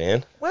Morrison,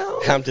 man?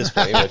 Well, I'm just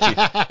playing with you.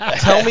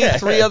 Tell me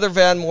 3 other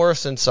Van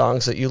Morrison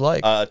songs that you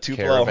like.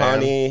 Tupelo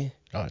Honey.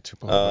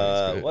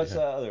 Tupelo Honey. What's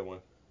the other one?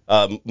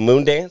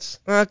 Moondance.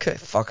 Okay,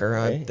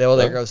 fucker. Okay.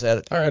 There goes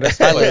that. All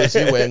right, I lose.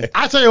 You win.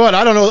 I'll tell you what.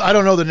 I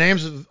don't know the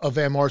names of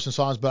Van Morrison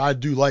songs, but I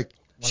do like.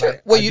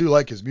 Sure. I do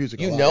like his music.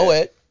 You a lot. know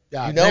it.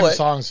 Yeah, you know it.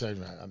 Songs.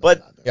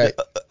 But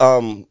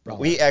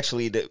we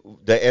actually the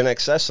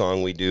NXS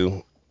song we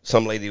do.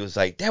 Some lady was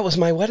like, "That was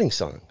my wedding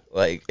song,"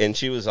 like, and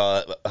she was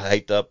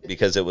hyped up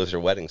because it was her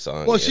wedding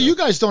song. Well, you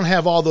guys don't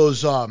have all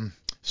those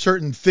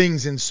certain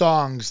things in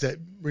songs that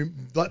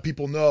let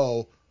people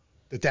know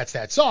that that's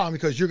that song,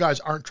 because you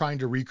guys aren't trying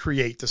to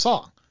recreate the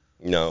song.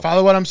 No.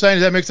 Follow what I'm saying?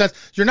 Does that make sense?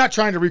 You're not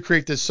trying to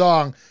recreate this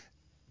song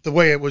the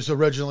way it was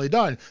originally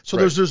done. So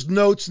there's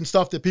notes and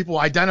stuff that people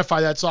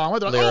identify that song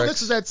with. They're like, oh,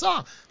 this is that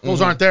song.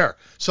 Those aren't there.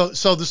 So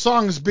the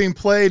song is being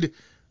played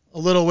a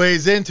little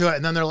ways into it,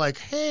 and then they're like,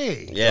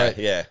 hey,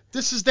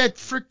 this is that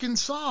freaking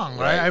song,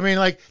 right? I mean,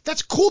 like,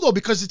 that's cool, though,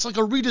 because it's like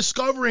a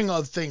rediscovering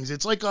of things.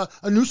 It's like a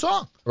new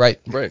song. Right.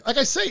 Like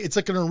I say, it's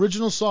like an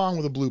original song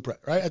with a blueprint,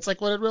 right? It's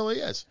like what it really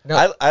is.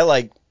 No. I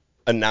like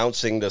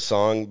announcing the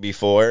song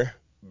before,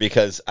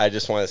 because I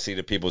just want to see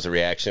the people's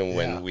reaction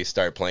when we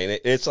start playing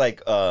it. It's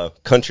like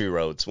Country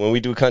Roads. When we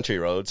do Country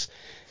Roads,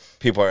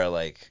 people are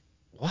like,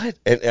 what?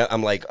 And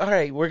I'm like, all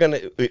right, we're going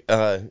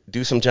to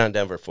do some John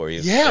Denver for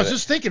you. Yeah, I was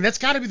just thinking, that's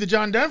got to be the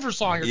John Denver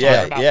song you're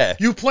talking about. Yeah.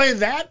 You play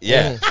that?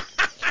 Yeah.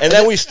 And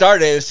then we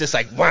started, it's just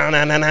like, wow,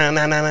 na, na, na,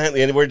 na, na,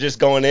 and we're just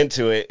going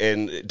into it,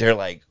 and they're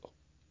like,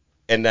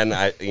 and then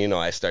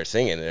I start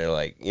singing, and they're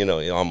like,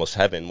 Almost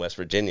Heaven, West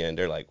Virginia, and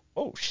they're like,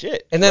 oh,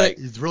 shit. And then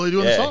he's really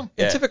doing the song?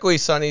 And typically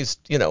Sonny's,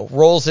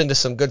 rolls into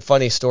some good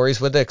funny stories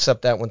with it,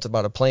 except that one's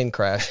about a plane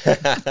crash.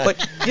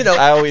 But,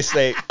 I always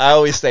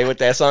stay with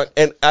that song,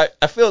 and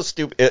I feel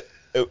stupid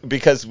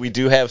because we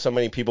do have so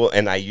many people,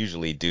 and I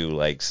usually do,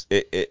 like,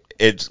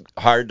 it's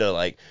hard to,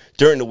 like,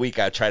 during the week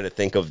I try to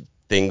think of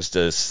things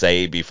to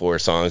say before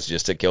songs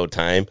just to kill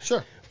time.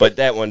 Sure. But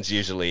that one's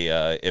usually,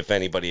 if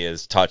anybody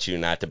has taught you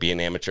not to be an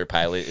amateur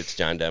pilot, it's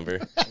John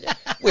Denver.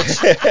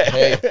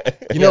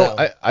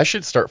 I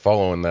should start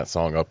following that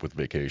song up with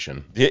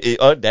Vacation.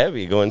 That'd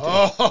be going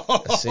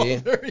to. See?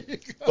 There you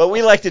go. But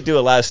we like to do a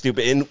lot of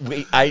stupid, and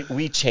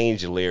we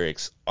change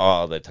lyrics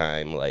all the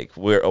time. Like,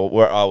 we're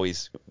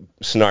always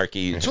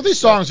snarky. So these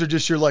songs are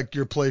just your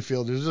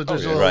playfield. There's a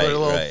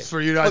little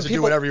for you guys to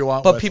do whatever you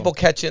want. But people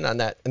catch in on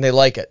that, and they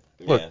like it.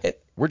 Look,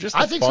 we're just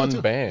a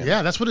fun band.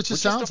 Yeah, that's what it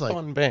just sounds like.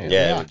 Fun band.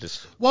 Yeah.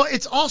 Well,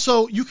 it's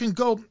also, you can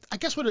go, I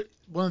guess one of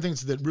the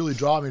things that really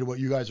draw me to what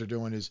you guys are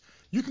doing is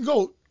you can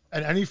go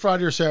at any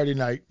Friday or Saturday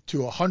night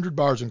to 100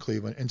 bars in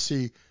Cleveland and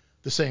see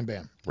the same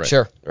band. Right.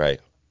 Sure. Right.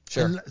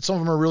 Sure. And some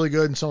of them are really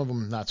good, and some of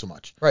them not so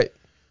much. Right.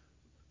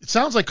 It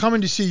sounds like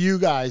coming to see you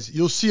guys,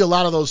 you'll see a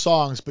lot of those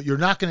songs, but you're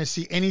not going to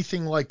see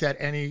anything like that.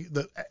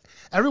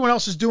 Everyone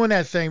else is doing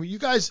that thing, but you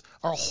guys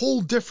are a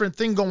whole different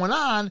thing going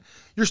on.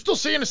 You're still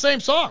seeing the same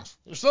songs.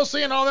 You're still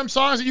seeing all them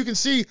songs that you can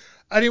see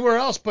anywhere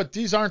else, but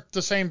these aren't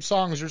the same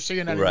songs you're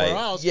seeing anywhere Right.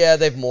 else. Yeah,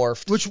 they've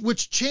morphed.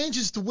 Which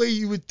changes the way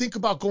you would think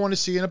about going to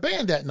see in a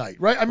band that night,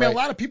 right? I mean, Right. a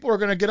lot of people are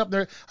going to get up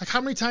there. Like, how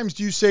many times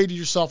do you say to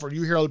yourself, or do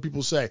you hear other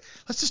people say,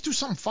 let's just do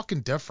something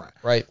fucking different?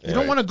 Right. You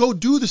don't want to go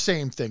do the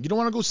same thing. You don't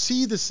want to go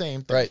see the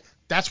same thing. Right.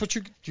 That's what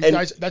you And-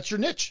 guys. That's your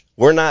niche.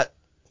 We're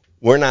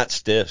not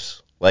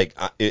stiffs. Like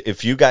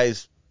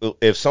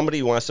if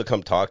somebody wants to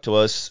come talk to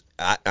us,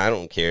 I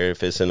don't care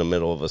if it's in the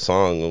middle of a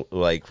song.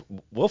 Like,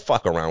 we'll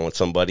fuck around with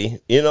somebody.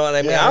 You know what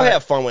I mean? Yeah, I'll right.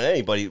 have fun with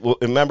anybody.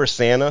 Remember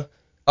Santa?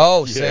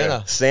 Oh,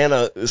 Yeah.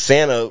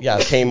 Santa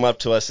Yes. came up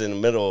to us in the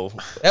middle of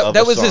That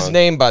a was his song.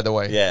 name, by the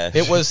way. Yeah.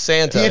 It was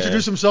Santa. He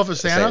introduced himself as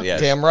Santa. Yeah.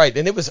 Damn right.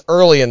 And it was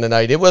early in the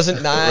night. It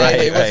wasn't 9. Right,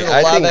 It wasn't right.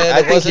 11. I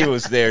think wasn't, he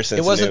was there since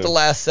It wasn't noon. the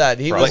last set.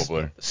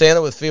 Probably.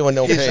 Santa was feeling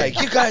no He's pain. like,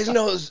 you guys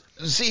know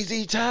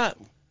ZZ Top.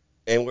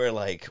 And we're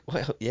like,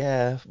 well,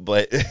 yeah,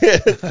 but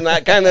it's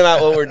not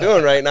what we're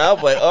doing right now.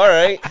 But all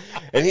right.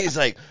 And he's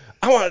like,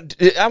 I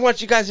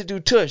want you guys to do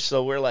Tush.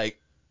 So we're like,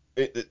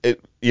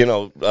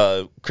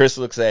 Chris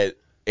looks at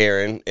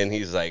Aaron and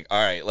he's like,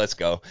 all right, let's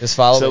go. Just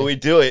follow So me. we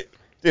do it,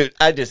 dude.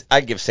 I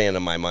give Santa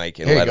my mic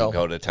and There you let go. him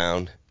go to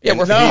town. Yeah, And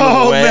we're- he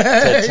No, went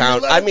man, to town.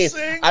 you let I him mean,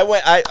 sing? I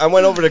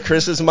went over to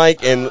Chris's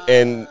mic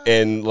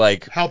and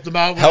like Helped him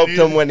out. helped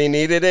him when he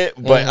needed it.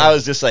 But I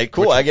was just like,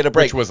 cool, I get a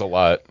break. Which was a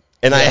lot.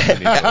 And He needs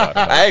a lot of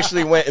that. I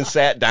actually went and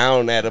sat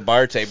down at a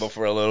bar table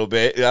for a little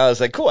bit. I was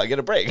like, cool, I get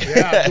a break.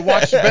 Yeah, to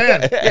watch the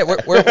band.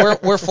 Yeah,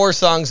 we're 4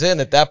 songs in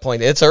at that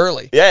point. It's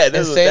early. Yeah, And that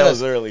was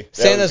early.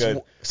 That was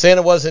good.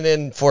 Santa wasn't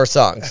in 4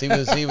 songs. He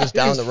was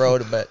down the road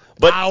a bit.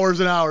 But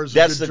hours and hours. of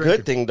that's the drinking.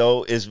 good thing,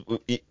 though, is,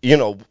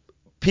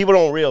 people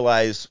don't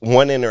realize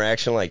one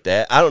interaction like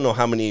that. I don't know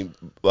how many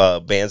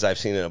bands I've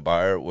seen in a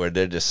bar where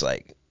they're just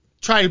like,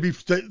 Trying to be.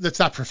 That's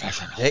not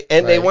professional. they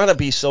Right. want to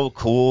be so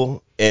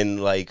cool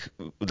and like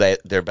that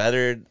they're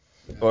better,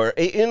 or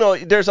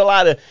there's a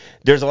lot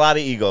of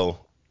ego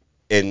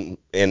in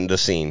the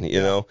scene,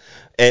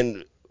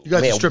 and You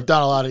guys man, have stripped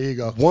down a lot of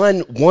ego.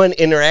 one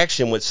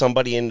interaction with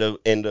somebody in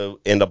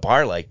the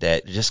bar like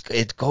that,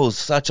 it goes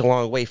such a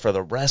long way for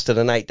the rest of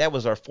the night. That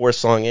was our 4th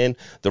song in.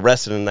 The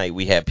rest of the night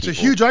we had people. It's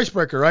a huge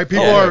icebreaker, right?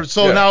 People Yeah. are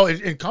so Yeah.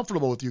 now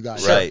comfortable with you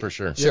guys. Right. For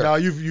sure. You know,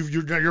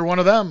 you're one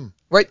of them.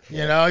 Right.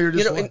 You're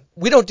just. And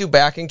we don't do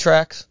backing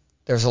tracks.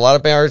 There's a lot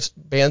of bands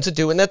that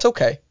do, and that's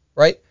okay,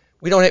 right?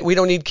 We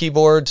don't need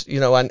keyboards,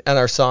 on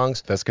our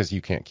songs. That's because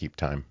you can't keep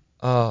time.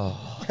 Oh.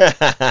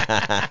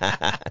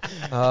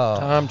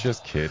 I'm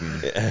just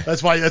kidding.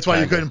 That's why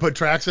you couldn't put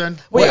tracks in.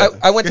 Well,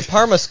 I went to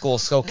Parma school,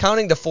 so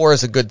counting to 4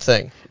 is a good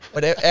thing.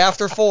 But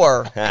after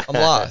 4, I'm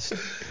lost.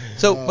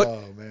 So, Man.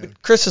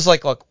 but Chris is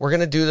like, look, we're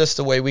gonna do this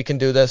the way we can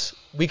do this.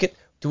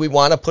 Do we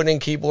want to put in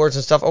keyboards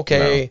and stuff?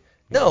 Okay,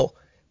 no.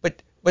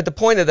 But the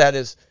point of that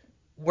is,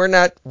 we're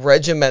not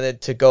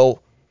regimented to go.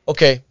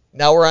 Okay,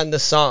 now we're on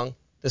this song.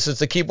 This is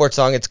the keyboard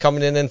song. It's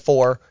coming in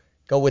 4.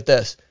 Go with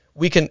this.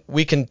 We can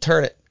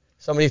turn it.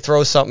 Somebody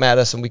throws something at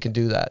us and we can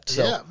do that.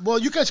 So. Yeah. Well,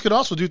 you guys could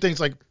also do things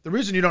like the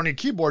reason you don't need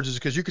keyboards is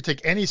because you could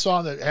take any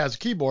song that has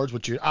keyboards,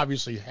 which you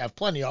obviously have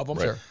plenty of them,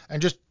 Sure.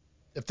 and just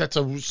if that's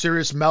a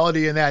serious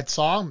melody in that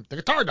song, the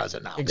guitar does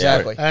it now.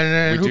 Exactly.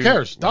 And who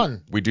cares?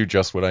 Done. We do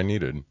just what I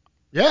needed.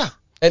 Yeah.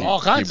 And all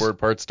kinds. Keyboard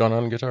parts done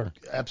on guitar.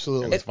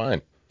 Absolutely. It's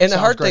fine. And the Sounds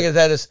hard great. thing of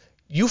that is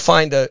you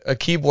find a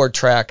keyboard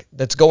track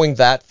that's going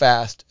that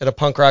fast at a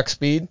punk rock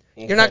speed,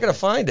 you're not going to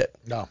find it.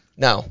 No.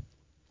 No.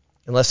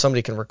 Unless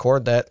somebody can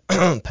record that.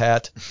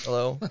 Pat,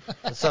 hello.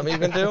 That's something you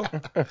can do?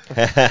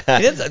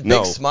 He did a big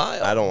No,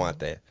 smile. I don't want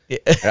that. Yeah,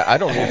 I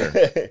don't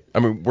either. I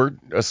mean, we're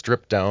a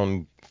stripped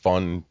down,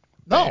 fun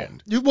No.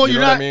 band. You're know not.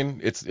 what I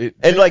mean?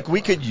 And like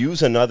we could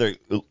use another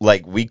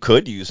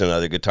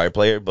guitar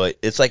player, but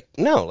it's like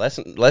no,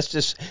 let's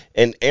just.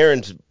 And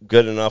Aaron's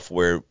good enough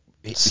where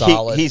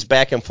Solid. he's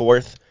back and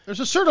forth. There's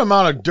a certain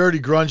amount of dirty,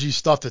 grungy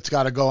stuff that's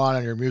got to go on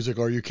in your music,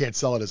 or you can't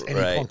sell it as any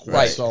Right, punk right.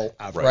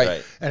 whatsoever.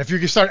 Right. And if you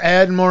can start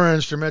adding more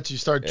instruments, you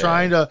start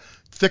trying to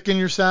thicken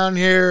your sound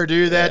here,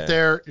 do that Yeah.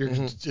 there, you're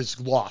just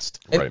lost.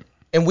 And, Right.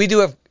 and we do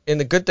have, and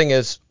the good thing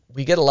is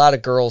we get a lot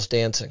of girls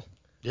dancing.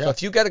 Yeah. So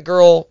if you get a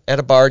girl at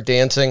a bar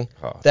dancing,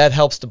 Oh. that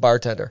helps the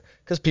bartender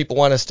because people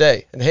want to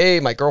stay. And hey,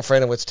 my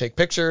girlfriend, and let's take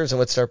pictures and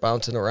let's start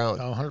bouncing around.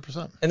 Oh,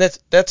 100%. And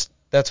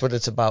that's what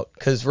it's about.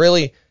 Because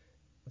really,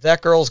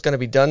 that girl's going to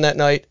be done that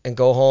night and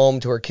go home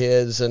to her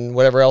kids and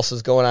whatever else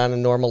is going on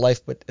in normal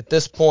life. But at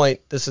this point,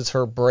 this is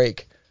her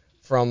break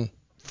from.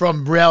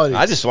 From reality.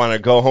 I just want to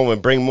go home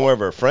and bring more of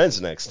her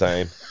friends next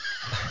time.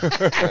 I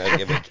don't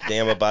give a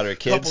damn about her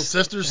couple kids.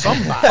 sisters,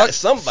 somebody.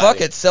 Somebody.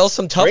 Fuck it, sell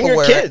some Bring your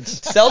Tupperware.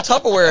 kids. Sell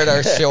Tupperware at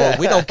our show.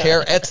 We don't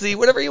care. Etsy,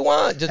 whatever you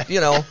want. Just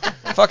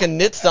fucking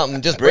knit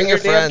something. Just Bring bring your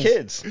your damn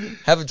friends.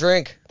 kids. Have a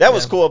drink. That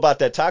was Yeah. cool about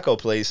that taco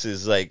place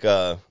is like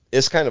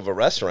it's kind of a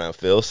restaurant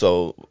feel.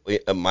 So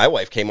my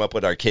wife came up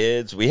with our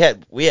kids. We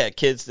had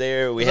kids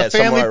there. We It was had a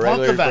some of family our punk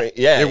regulars. event.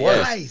 Yeah, It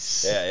was.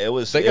 Nice. Yeah, it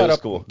was. They It got was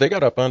up. cool. They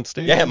got up on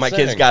stage. Yeah, and my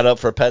kids sang. got up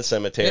for Pet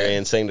Cemetery Yeah.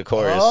 and sang the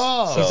chorus.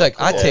 Oh. So, He's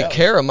like, I cool. take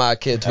care of my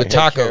kids with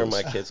take care of tacos.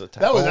 my kids with tacos.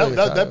 That was Holy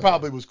that cow.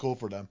 probably was cool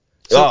for them.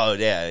 Oh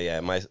yeah.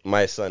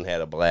 My son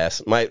had a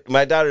blast. My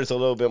daughter's a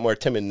little bit more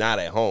timid, not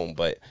at home,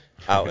 but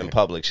out in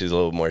public she's a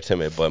little more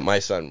timid. But my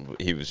son,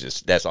 he was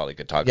just that's all he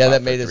could talk Yeah, about that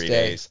for made his 3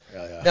 day. days.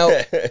 Yeah.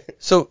 Now,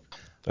 so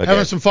Okay.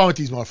 Having some fun with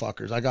these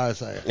motherfuckers, I gotta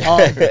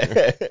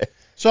say.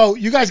 So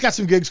you guys got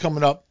some gigs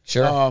coming up.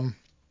 Sure.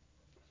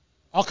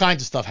 All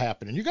kinds of stuff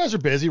happening. You guys are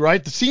busy,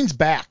 right? The scene's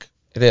back.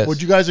 it is.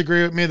 Would you guys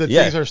agree with me that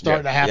Yeah. things are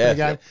starting to happen Yeah.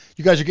 again?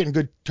 You guys are getting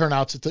good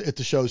turnouts at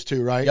the shows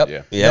too, right? Yep.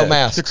 Yeah. Yeah. No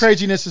masks. The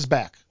craziness is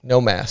back. No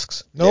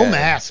masks. No Yeah.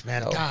 masks,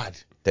 man. No. God.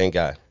 Thank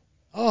God.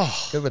 Oh.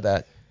 Good with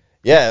that.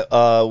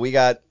 Yeah, we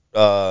got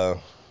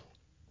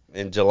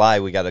in July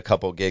we got a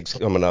couple gigs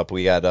coming up.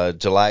 We got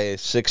July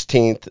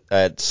 16th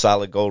at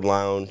Solid Gold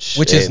Lounge,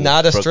 Which is in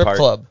not a Brook strip Park.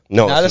 club.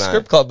 No, not it's a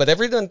strip club, but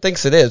everyone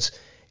thinks it is.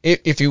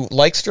 If you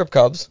like strip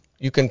clubs,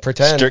 you can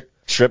pretend.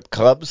 Strip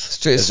clubs.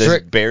 Is this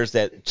strict- bears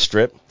that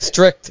strip.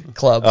 Strict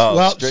clubs. Oh,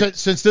 Well, strict-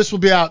 since this will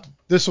be out,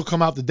 this will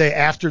come out the day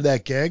after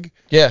that gig.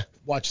 Yeah.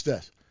 Watch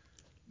this.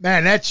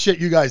 Man, that shit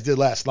you guys did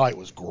last night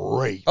was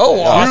great. Oh,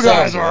 You awesome.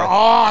 guys are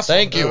awesome.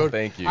 Thank you. dude.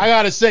 Thank you. I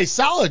gotta say,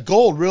 Solid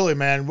Gold, really,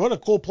 man. What a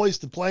cool place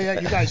to play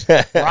at. You guys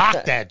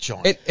rocked that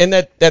joint. And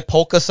that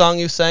polka song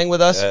you sang with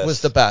us Yes.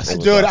 was the best. It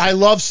was Dude, awesome. I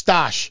love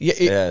Stosh. Yeah,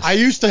 Yes. I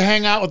used to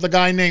hang out with a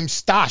guy named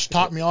Stosh.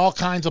 Taught me all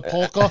kinds of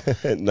polka.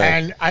 Nice.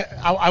 And I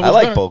I was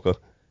like gonna- polka.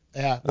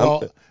 Yeah.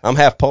 Well, I'm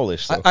half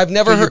Polish. So. I've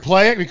never can you heard.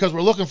 play it? Because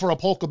we're looking for a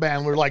polka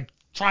band. We're like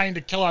trying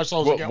to kill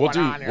ourselves to get one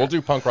on here. We'll do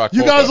punk rock.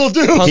 You polka. guys will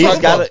do. Punk He's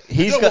rock got polka. a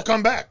he's we'll got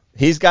come back.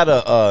 he's got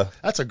a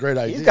That's a great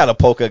idea. he's got a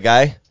polka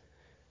guy.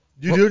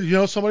 You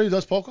know somebody who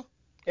does polka?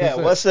 Yeah,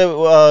 what's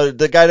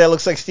the guy that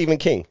looks like Stephen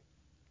King?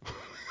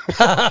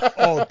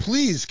 Oh,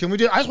 please, can we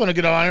do? I just want to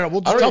get on here.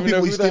 We'll I just don't tell even people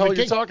know he's who the hell Stephen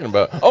you're King. talking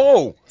about.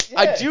 Oh,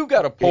 I do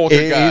got a polka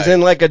guy. He's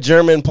in like a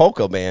German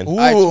polka band.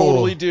 I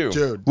totally do.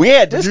 Dude, We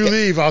had when this you guy,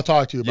 leave, I'll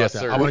talk to you about Yes, that.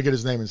 sir. I want to get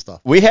his name and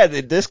stuff. we had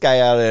this guy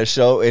out at a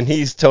show, and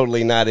he's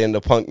totally not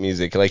into punk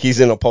music. Like he's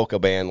in a polka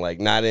band, like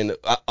not in.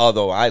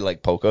 Although I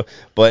like polka,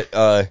 but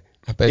I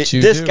bet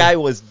you this do. guy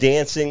was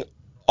dancing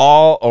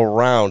all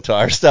around to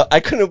our stuff. I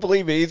couldn't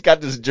believe it. He's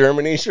got this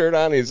Germany shirt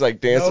on. He's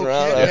like dancing No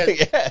around.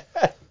 kidding. Yeah.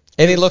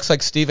 And he looks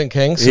like Stephen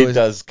King. So He he's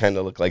does kind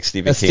of look like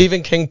Stephen a King.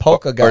 Stephen King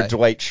polka guy. Or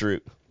Dwight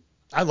Schrute.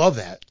 I love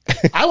that.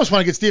 I always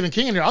want to get Stephen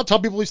King in here. I'll tell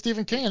people he's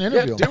Stephen King and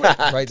interview Yeah, him. do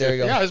it. Right there you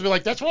go. Yeah, I'll just be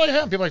like, that's really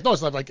him. People are like, no,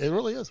 it's not. Like, it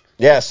really is.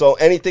 Yeah, so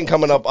anything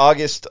coming up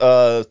August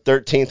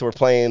 13th, we're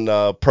playing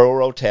Pro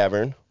Row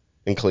Tavern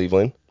in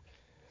Cleveland.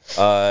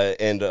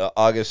 And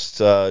August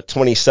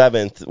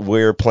 27th,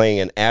 we're playing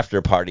an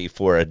after party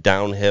for a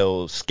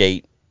downhill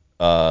skate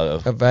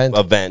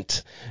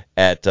event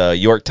at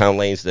Yorktown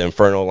Lanes, the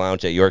Inferno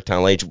Lounge at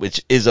Yorktown Lanes,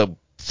 which is a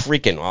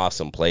freaking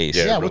awesome place.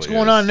 Yeah, Yeah, it what's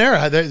really going is.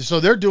 on there? So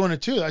they're doing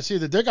it too. I see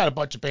that they got a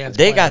bunch of bands.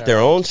 They playing got there.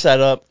 their own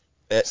setup.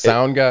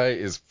 Sound guy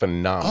is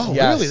phenomenal. Oh,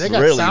 Yes, really? They got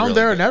really, sound really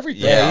there good. and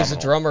everything. Yeah, Yeah. he's a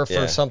drummer for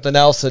Yeah. something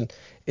else, and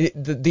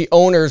the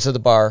owners of the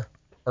bar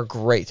are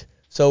great.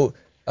 So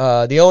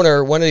one of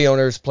the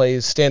owners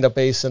plays stand-up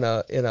bass in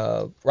a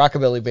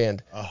rockabilly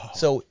band.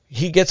 So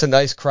he gets a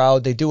nice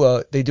crowd. They do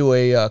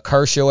a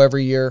car show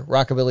every year,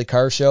 rockabilly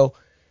car show,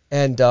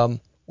 and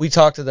we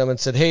talked to them and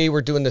said, hey,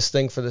 we're doing this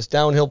thing for this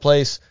downhill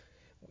place.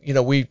 You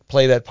know, we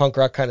play that punk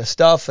rock kind of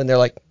stuff, and they're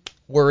like,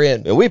 we're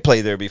in. And we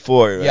played there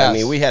before. Yes. I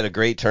mean, we had a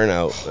great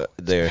turnout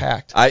there.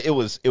 packed. It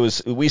was.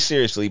 We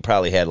seriously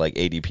probably had like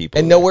 80 people.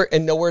 And there.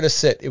 nowhere to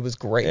sit. It was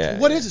great. Yeah.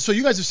 What is it? So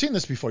you guys have seen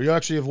this before? You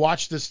actually have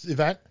watched this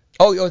event?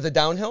 Oh, the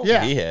downhill?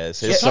 Yeah. He has.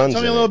 So His tell son's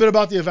me a in little it. bit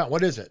about the event.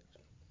 What is it?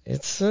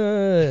 It's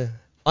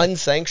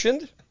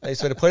unsanctioned,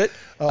 nice way to put it.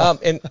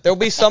 And there'll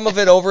be some of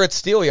it over at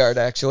Steelyard,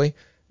 actually.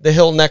 The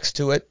hill next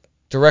to it,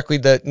 directly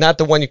not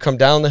the one you come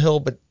down the hill,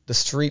 but the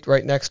street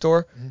right next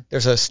door.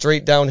 There's a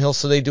straight downhill,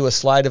 so they do a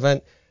slide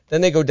event. Then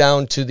they go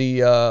down to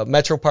the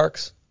Metro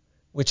Parks,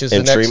 which is In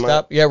the next Tremont?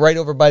 stop. Yeah, right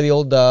over by the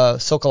old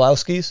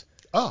Sokolowskis.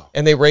 Oh.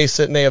 And they race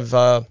it, and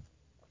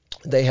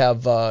they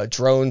have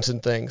drones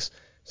and things.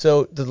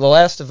 So the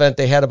last event,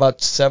 they had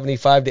about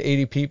 75 to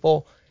 80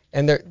 people,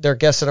 and they're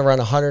guessing around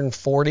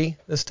 140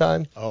 this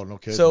time. Oh, no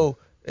kidding. So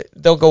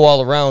they'll go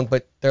all around,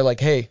 but they're like,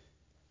 hey,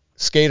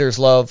 skaters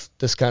love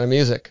this kind of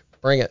music.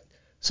 Bring it.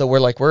 So we're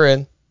like, we're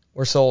in.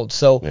 We're sold.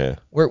 So Yeah.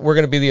 we're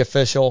going to be the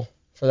official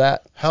for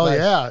that. Hell It's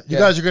nice. yeah. You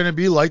guys are going to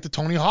be like the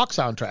Tony Hawk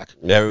soundtrack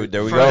There we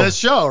for go. this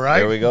show, right?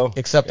 There we go.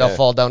 Except I'll Yeah.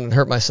 fall down and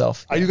hurt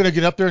myself. Are you going to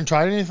get up there and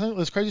try anything?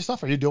 This crazy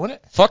stuff? Are you doing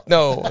it? Fuck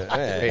no.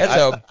 Hey, That's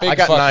a big I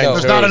got fuck 9 no.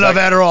 There's toes. not enough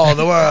Adderall in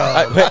the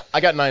world. I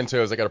got 9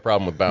 toes. I got a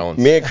problem with balance.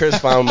 Me and Chris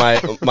found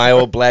my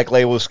old Black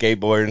Label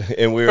skateboard,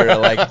 and we were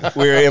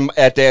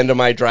at the end of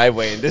my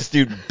driveway, and this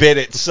dude bit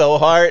it so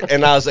hard,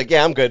 and I was like,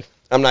 yeah, I'm good.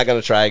 I'm not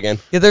gonna try again.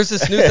 Yeah, there's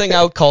this new thing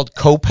out called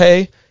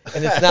copay,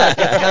 and it's not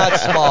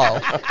small.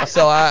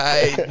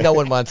 So no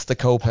one wants the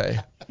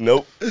copay.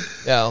 Nope.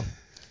 Yeah.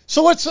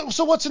 So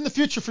what's in the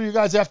future for you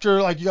guys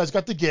after like you guys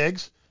got the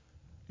gigs?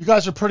 You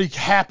guys are pretty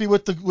happy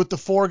with the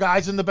 4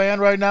 guys in the band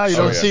right now. You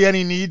don't see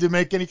any need to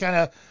make any kind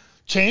of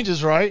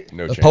changes, right?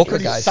 No The change. polka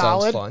Pretty guy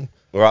solid. sounds fun.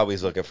 We're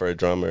always looking for a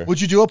drummer.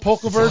 Would you do a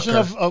polka version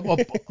of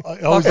always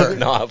Fucker.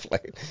 No,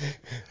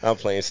 I'm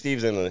playing.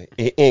 Steve's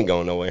he ain't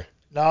going nowhere.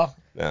 No?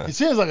 No. He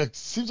seems like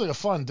a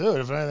fun dude.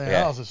 If anything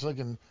else, it's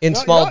fucking In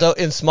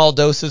small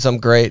doses, I'm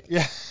great.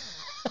 Yeah.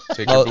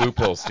 Take your blue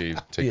pill, Steve.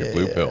 Take your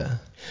blue pill.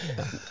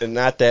 And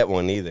not that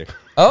one either.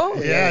 Oh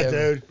Yeah,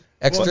 dude.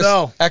 Extra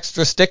Well, no.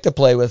 extra stick to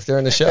play with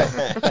during the show.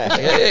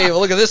 Hey, well,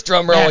 look at this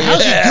drum roll. Man,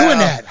 how's he Yeah. doing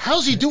that?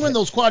 How's he doing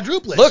those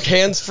quadruplets? Look,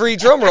 hands-free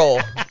drum roll.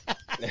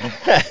 Look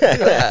at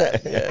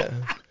that. Yeah.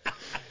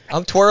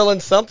 I'm twirling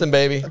something,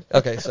 baby.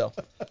 Okay, so.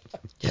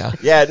 Yeah.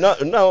 Yeah,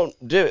 no.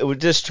 We're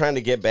just trying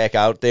to get back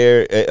out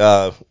there.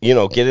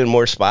 Get in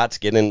more spots,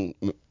 get in,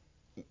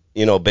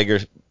 bigger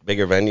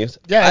venues.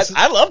 Yeah,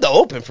 I love to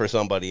open for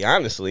somebody,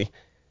 honestly.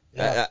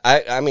 Yeah.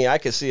 I mean, I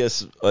could see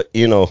us,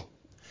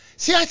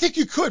 See, I think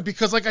you could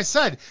because, like I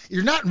said,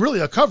 you're not really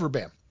a cover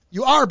band.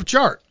 You are, but you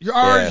aren't. You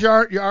are.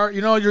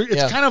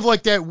 It's kind of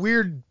like that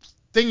weird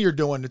thing you're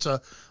doing. It's a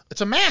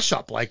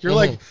mashup. Like you're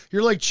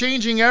like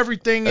changing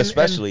everything.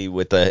 Especially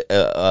with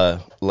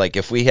the like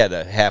if we had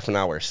a half an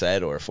hour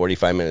set or a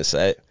 45-minute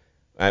set,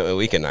 I mean,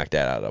 we can knock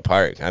that out of the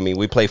park. I mean,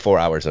 we play 4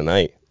 hours a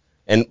night.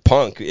 And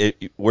punk,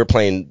 we're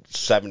playing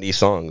 70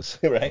 songs,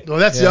 right? Well,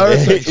 that's the other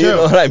thing too. You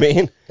know what I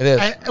mean? It is.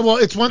 Well,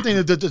 it's one thing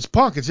that it's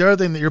punk. It's the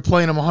other thing that you're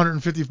playing them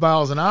 150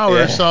 miles an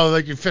hour, so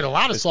like you fit a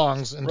lot of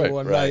songs into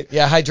one night.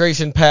 Yeah,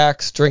 hydration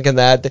packs, drinking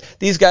that.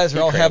 These guys are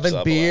all cramps having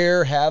up a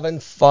beer, having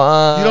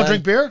fun. You don't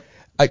drink beer?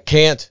 I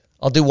can't.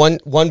 I'll do one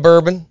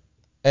bourbon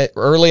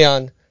early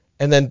on,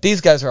 and then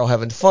these guys are all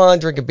having fun,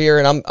 drinking beer,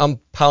 and I'm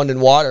pounding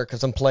water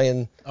because I'm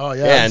playing. Oh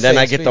yeah. Yeah, and then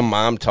I get speed. the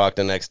mom talk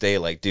the next day,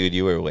 like, dude,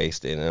 you were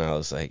wasted. And I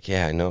was like,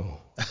 yeah, I know.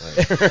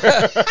 Like,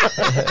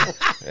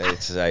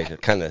 it's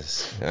like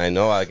I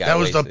know I got That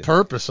was wasted. the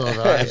purpose of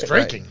his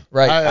drinking.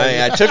 Right.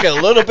 I took it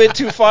a little bit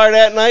too far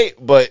that night,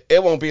 but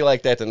it won't be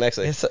like that the next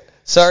day.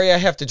 Sorry, I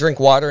have to drink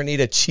water and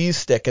eat a cheese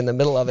stick in the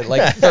middle of it,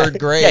 like third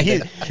grade. Yeah,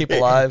 to keep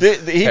alive.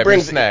 He Have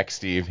brings your snack,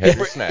 Steve. Have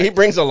your snack. He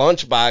brings a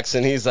lunchbox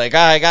and he's like,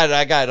 I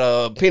got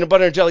a peanut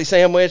butter and jelly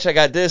sandwich. I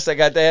got this. I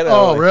got that. And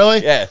Oh, I'm like,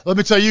 really? Yeah. Let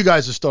me tell you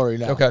guys a story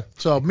now. Okay.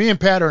 So me and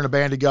Pat are in a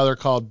band together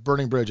called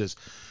Burning Bridges.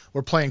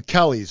 We're playing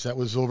Kelly's. That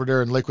was over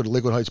there in Lakewood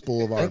Heights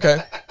Boulevard.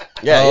 Okay.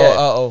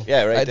 Yeah.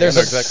 Yeah, right there. There's I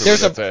know exactly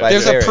there's where that's at.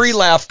 there's a Barrett's.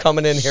 pre-laugh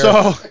coming in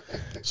here.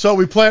 So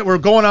we're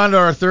going on to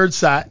our third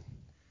set,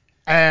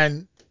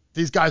 and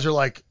these guys are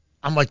like,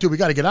 I'm like, dude, we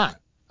got to get on.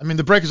 I mean,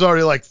 the break is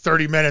already like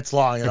 30 minutes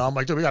long, you know. I'm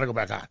like, dude, we got to go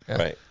back on.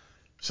 Right.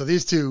 So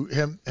these two,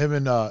 him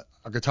and our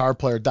guitar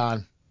player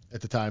Don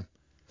at the time,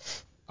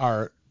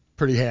 are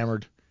pretty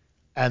hammered,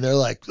 and they're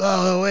like,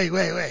 oh wait,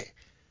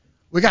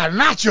 we got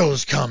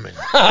nachos coming.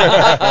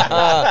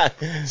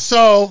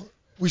 So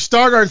we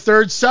start our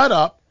third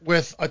setup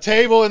with a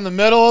table in the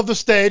middle of the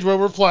stage where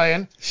we're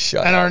playing,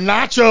 and our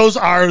nachos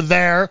are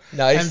there,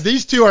 Nice. and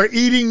these two are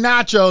eating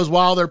nachos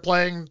while they're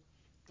playing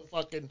the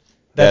fucking.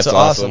 That's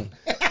awesome.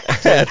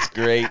 That's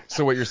great.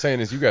 So what you're saying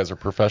is you guys are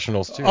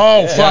professionals too.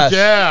 Oh fuck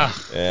yeah.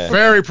 Yeah.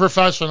 Very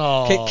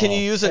professional. Can you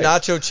use a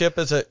nacho chip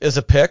as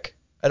a pick?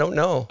 I don't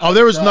know. Oh,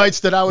 there was nights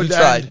that I would You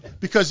tried.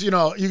 because you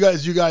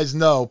guys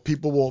know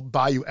people will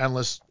buy you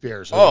endless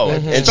beers. Oh,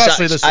 And and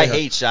especially the shots. I singer.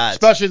 hate shots.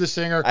 Especially the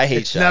singer. I hate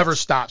it shots. never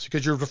stops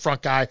because you're the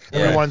front guy.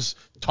 Everyone's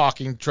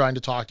trying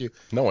to talk to you.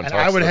 No one and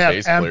talks I would to the have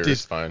bass player, empty.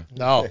 it's fine.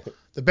 No,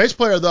 the bass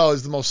player though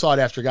is the most sought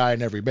after guy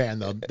in every band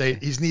though.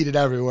 He's needed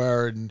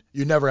everywhere, and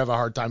you never have a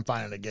hard time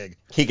finding a gig.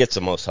 He gets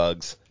the most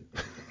hugs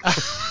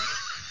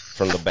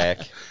from the back.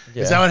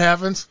 Yeah. Is that what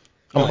happens?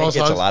 Oh, The he most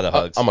gets a hugs? lot of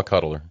hugs. I'm a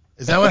cuddler.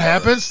 Is that what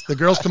happens? The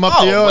girls come up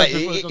to you. Oh, but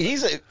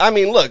and- I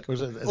mean, look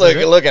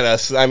at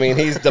us. I mean,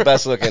 he's the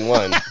best looking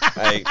one.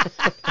 Like,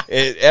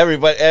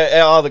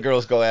 all the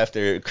girls go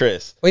after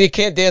Chris. Well, you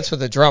can't dance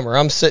with a drummer.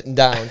 I'm sitting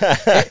down,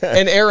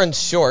 and Aaron's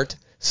short,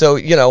 so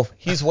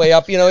he's way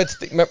up. Do you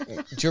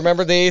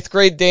remember the 8th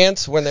grade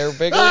dance when they were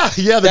bigger?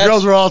 Yeah, the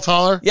girls were all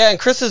taller. Yeah, and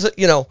Chris is,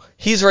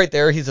 he's right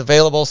there. He's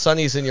available.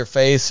 Sonny's in your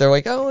face. They're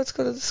like, oh, let's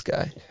go to this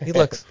guy. He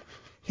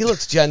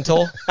looks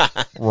gentle.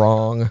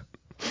 Wrong.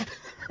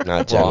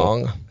 Not gentle.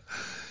 Wrong.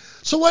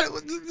 So what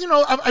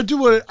I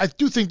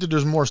do think that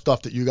there's more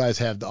stuff that you guys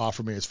have to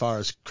offer me as far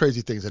as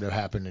crazy things that have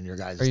happened in your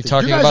guys' Are you thing.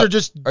 talking you guys about? are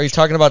just Are you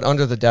talking about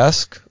under the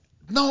desk?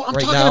 no, I'm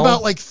right talking now?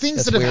 about like things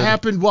That's that have weird.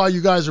 happened while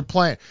you guys are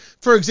playing.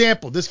 For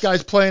example, this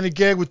guy's playing a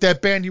gig with that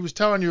band he was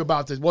telling you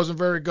about that wasn't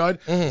very good.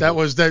 Mm-hmm. That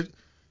was that,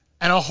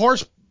 and a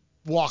horse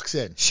walks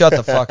in. Shut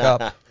the fuck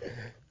up.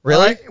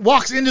 Really? Right?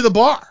 Walks into the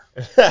bar.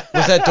 Was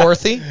that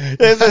Dorothy?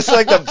 It's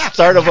like the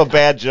start of a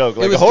bad joke.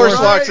 Like was a horse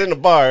Dorothy. walks in the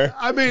bar.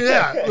 I mean,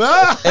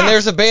 yeah. And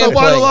there's a band So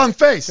why the playing. long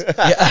face? Yeah.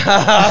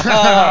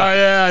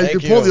 Yeah, you Thank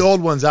can pull you. the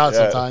old ones out Yeah.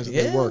 sometimes and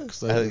they Yeah. work.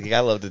 So. I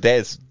love the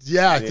dance.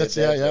 Yeah, Yeah, that's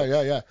that's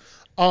yeah.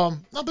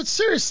 No, but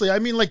seriously, I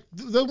mean, like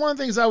the one of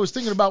the things I was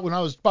thinking about when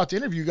I was about to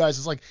interview you guys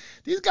is like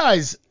these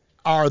guys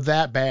are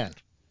that band.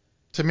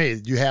 To me,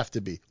 you have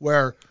to be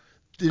where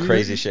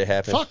crazy shit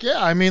happen. Fuck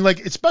yeah. I mean,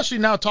 like, especially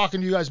now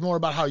talking to you guys more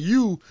about how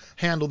you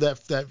handle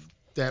that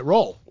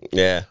role.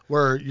 Yeah.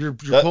 Where you're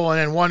pulling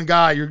in one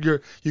guy, you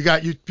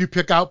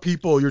pick out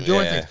people, you're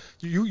doing things.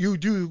 You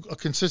do a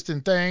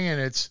consistent thing, and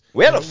it's.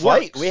 We had a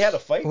fight. fight. We had a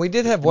fight. We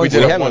did have one. We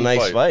had a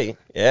nice fight.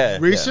 Yeah.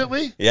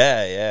 Recently?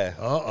 Yeah.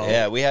 Uh-oh.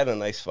 Yeah, we had a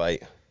nice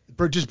fight.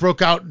 Just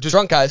broke out. Just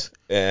Drunk guys.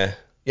 Yeah.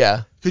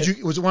 Yeah. Was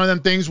it one of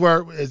them things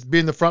where, as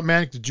being the front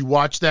man, did you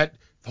watch that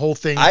whole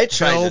thing? I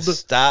tried to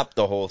stop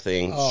the whole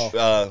thing.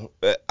 Oh.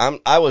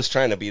 I was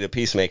trying to be the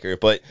peacemaker,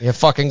 but You're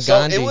fucking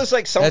Gandhi. So it was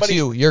like somebody. That's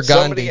you. You're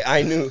Gandhi. Somebody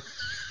I knew.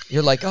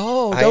 You're like,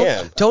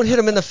 I don't hit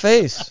him in the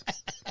face.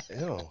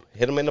 No,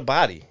 hit him in the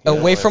body.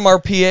 Away from our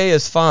PA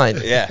is fine.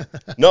 Yeah.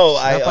 No,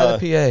 Not by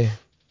the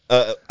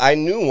PA. I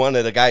knew one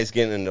of the guys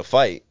getting in the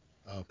fight.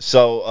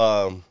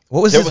 So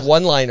what was his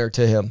one-liner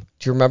to him?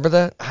 Do you remember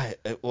that?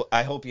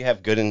 I hope you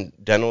have good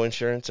dental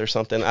insurance or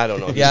something. I don't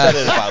know. He Yeah. said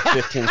it about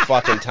 15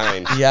 fucking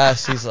times.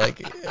 Yes, he's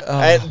like.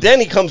 And then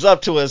he comes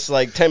up to us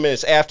like 10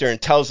 minutes after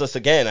and tells us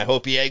again, I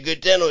hope he had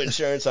good dental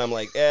insurance. I'm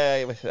like,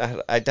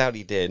 I doubt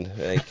he did.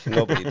 Like,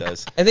 nobody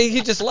does. And then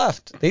he just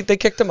left. They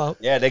kicked him out.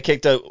 Yeah, they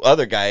kicked the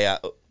other guy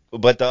out.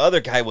 But the other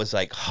guy was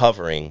like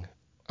hovering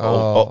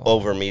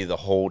over me the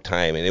whole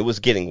time. And it was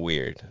getting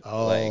weird.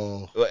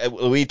 Oh. Like,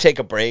 we take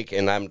a break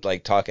and I'm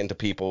like talking to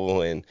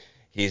people and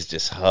he's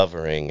just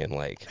hovering and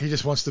like. He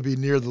just wants to be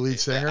near the lead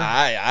singer.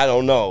 I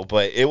don't know,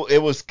 but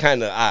it was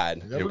kind of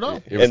odd. You never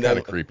know. It was kind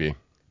of creepy.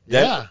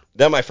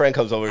 Then my friend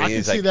comes over and I can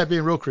he's see like, that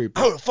being real creepy.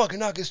 I'm gonna fucking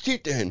knock his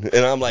teeth in.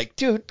 And I'm like,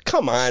 dude,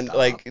 come on.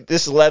 Like,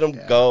 just let him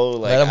go.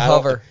 Like, Let him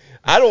hover.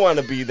 I don't want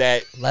to be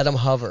that. Let him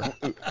hover.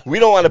 We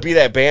don't want to be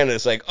that band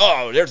that's like,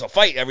 oh, there's a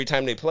fight every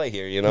time they play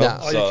here, you know? No.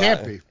 Oh, you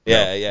can't be.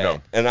 Yeah.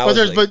 No. And I But was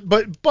there's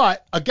like,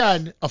 but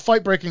again, a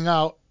fight breaking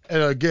out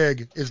at a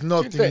gig is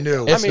nothing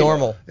new. It's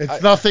normal.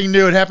 It's nothing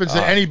new. It happens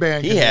to any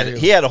band. he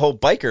had a whole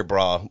biker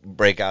brawl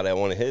breakout at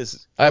one of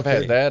his. I've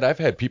had that. I've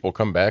had people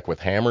come back with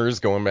hammers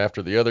going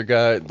after the other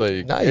guy.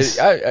 Like, Nice.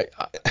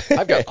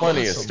 I've got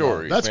plenty of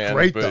stories. That's man,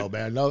 great but though,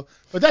 man. No,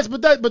 but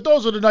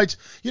those are the nights.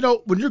 You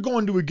know, when you're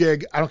going to a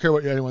gig, I don't care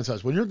what anyone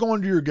says. When you're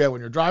going to your gig, when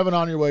you're driving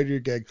on your way to your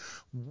gig,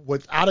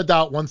 without a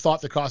doubt, one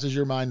thought that crosses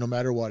your mind, no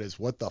matter what, is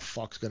what the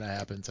fuck's gonna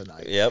happen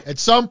tonight. Yep. At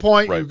some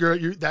point, Right. you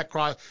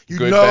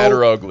Good, bad,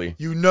 or ugly.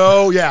 You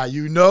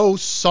know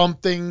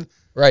something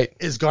Right.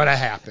 is gonna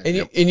happen.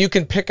 And you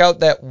can pick out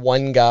that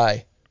one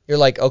guy. You're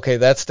like, okay,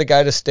 that's the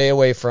guy to stay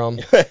away from.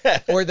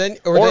 Or then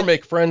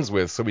make friends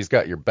with, so he's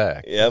got your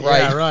back. Yep.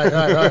 Right. Yeah,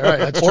 right.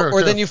 That's true.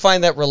 or then you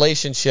find that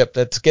relationship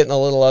that's getting a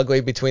little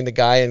ugly between the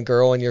guy and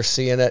girl, and you're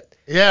seeing it.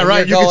 Yeah, and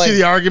right. You you're can see going,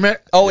 the argument.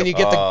 Oh, and you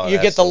get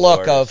that's the the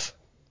look worst. of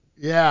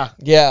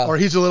Yeah. Or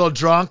he's a little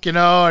drunk, you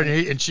know,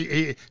 and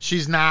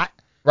she's not.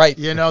 right.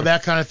 You know,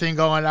 that kind of thing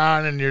going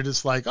on, and you're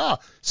just like, oh,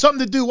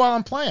 something to do while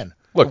I'm playing.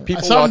 Look,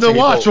 people Something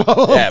watching, to watch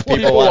while I'm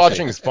playing. people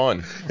watching is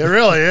fun, It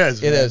really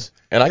is. It man. is.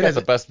 and I It got is.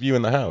 the best view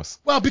in the house.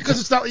 Well, because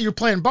it's not like you're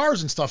playing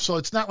bars and stuff, so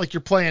it's not like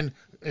you're playing,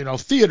 you know,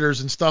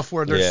 theaters and stuff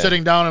where they're Yeah.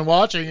 sitting down and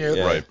watching you.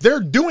 Yeah. Right. They're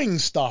doing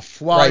stuff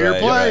while Right, you're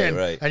right, playing,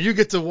 right. and you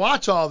get to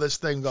watch all this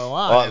thing go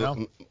on. You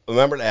know?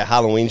 Remember that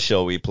Halloween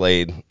show we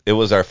played? It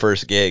was our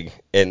first gig,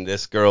 and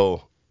this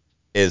girl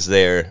is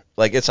there.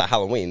 Like, it's a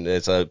Halloween.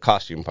 It's a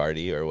costume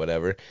party or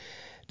whatever.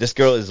 This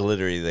girl is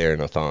literally there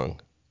in a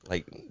thong.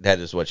 Like, that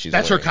is what she's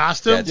That's her wearing.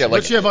 costume? That's- Yeah,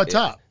 what'd she have on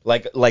top?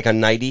 Like a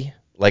nightie,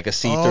 like a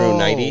see-through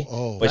nightie.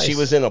 But she nice.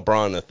 was in a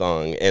bra and a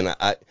thong, and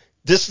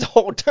this the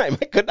whole time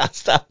I could not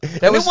stop.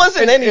 And was- it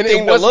wasn't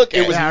anything to look at.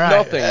 It was Yeah, right.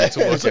 nothing to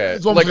look It's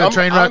at. almost Like, like a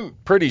train wreck. I'm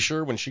pretty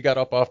sure when she got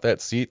up off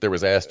that seat, there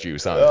was ass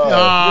juice on it.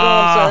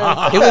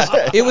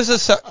 It was a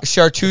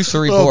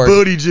charcuterie Oh, board.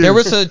 booty juice. There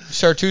was a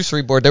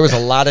charcuterie board. There was a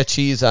lot of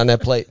cheese on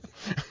that plate.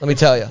 Let me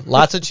tell you,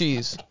 lots of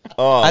cheese.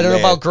 Oh, I don't know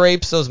man. about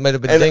grapes; those might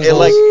have been And dingles.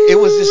 like it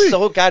was just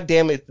so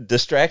goddamn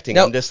distracting.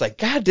 No. I'm just like,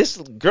 God, this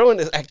girl in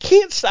this, I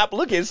can't stop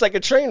looking. It's like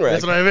a train wreck.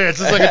 That's what I mean. It's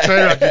just like a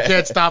train wreck. You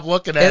can't stop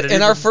looking at it.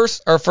 and our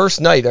even-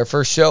 first night, our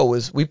first show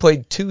was we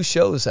played 2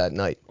 shows that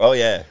night. Oh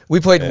yeah. We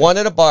played one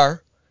at a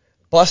bar,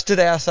 busted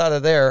ass out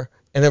of there,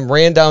 and then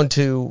ran down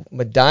to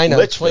Medina,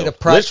 Litchfield.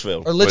 played a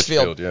Litchfield.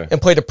 Litchfield, Yeah.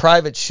 and played a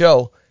private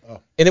show,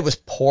 and it was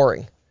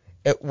pouring.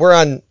 We're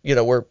on,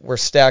 we're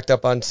stacked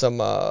up on some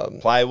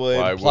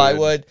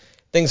plywood.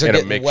 Things are In a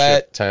getting makeshift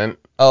wet. tent.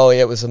 Oh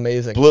yeah, it was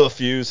amazing. Blew a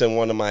fuse in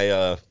one of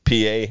my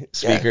PA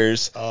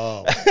speakers.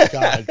 Oh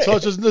God! So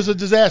it's a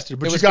disaster.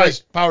 But It you was guys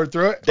powered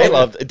through it. They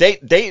loved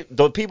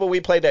the people we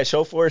played that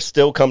show for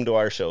still come to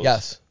our shows.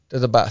 Yes, they're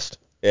the best.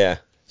 Yeah.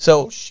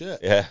 So Oh shit!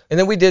 Yeah. and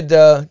then we did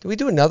we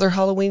do another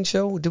Halloween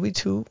show? Did we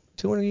two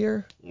in a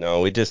year?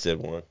 No, we just did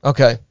one.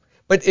 Okay,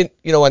 but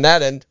on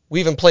that end, we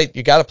even played.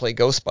 You got to play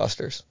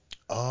Ghostbusters.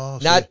 Oh,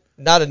 so-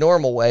 Not a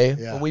normal way,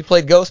 Yeah. but we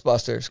played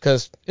Ghostbusters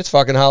because it's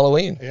fucking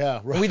Halloween. Yeah,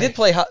 right. And we did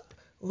play.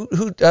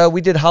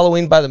 We did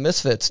Halloween by the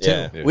Misfits too.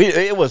 Yeah. Yeah.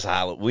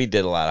 We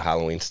did a lot of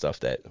Halloween stuff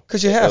that.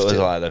 Because you have It was to,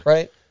 a lot of-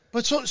 right?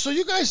 But so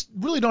you guys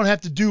really don't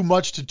have to do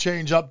much to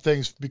change up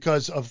things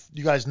because of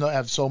you guys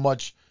have so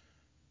much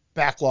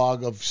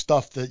backlog of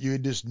stuff that you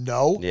just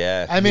know.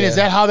 Yeah. I mean, is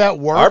that how that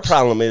works? Our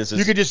problem is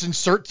you could just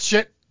insert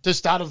shit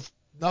just out of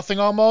nothing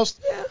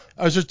almost. Yeah.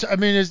 Or is it, I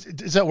mean,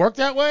 does that work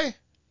that way?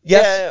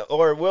 Yes. Yeah,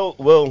 or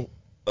we'll.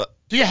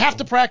 Do you have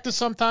to practice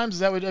sometimes?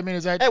 Is that what I mean?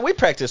 Is that? Hey, we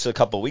practiced a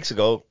couple weeks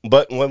ago,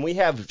 but when we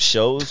have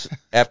shows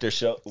after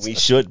show, we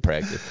should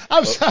practice.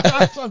 I'm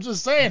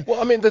just saying. Well,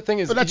 I mean, the thing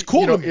is, but that's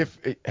cool. You know, if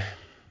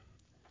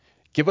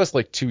give us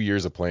like 2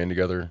 years of playing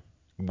together,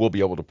 we'll be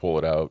able to pull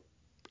it out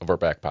of our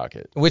back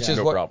pocket. Which is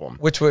no what, problem.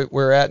 Which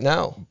we're at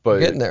now. But we're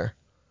getting there.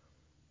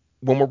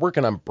 When we're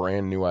working on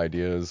brand new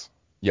ideas,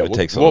 yeah, we'll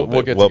get we'll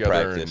together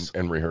practice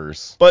and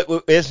rehearse. But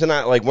it's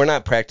not like we're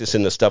not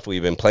practicing the stuff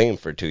we've been playing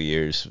for 2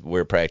 years.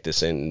 We're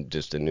practicing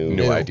just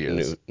new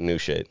ideas, new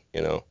shit.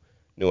 You know,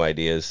 new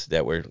ideas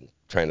that we're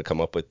trying to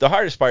come up with. The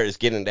hardest part is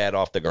getting that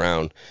off the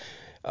ground.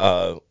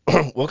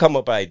 We'll come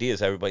up with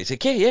ideas. Everybody's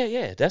like,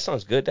 yeah, that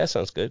sounds good,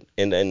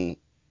 and then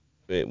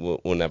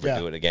we'll never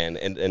do it again.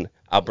 And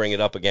I'll bring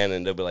it up again,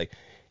 and they'll be like,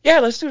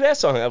 yeah, let's do that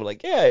song. I'm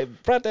like, yeah, I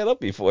brought that up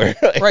before.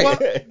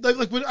 Right.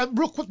 Well,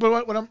 real quick,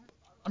 but what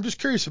I'm just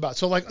curious about.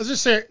 So like, let's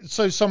just say,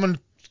 so someone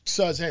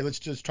says, hey, let's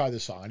just try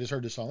this song. I just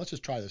heard this song. Let's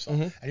just try this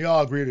song, and you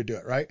all agree to do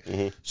it, right?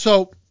 Mm-hmm.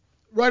 So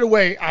right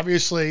away,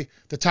 obviously,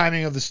 the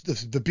timing of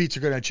the beats are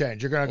going to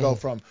change. You're going to go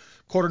from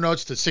quarter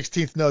notes to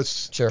 16th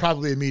notes,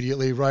 probably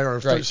immediately, right? Or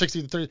 16th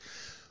to 30.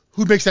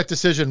 Who makes that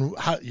decision?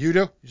 You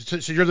do?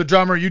 So you're the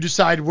drummer. You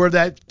decide where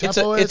that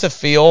tempo is? It's a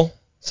feel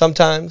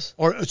sometimes.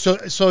 Or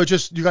so it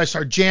just, you guys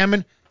start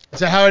jamming? Is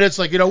that how it is?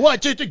 Like, you know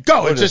what? Just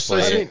go. It's just,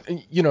 I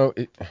mean, you know,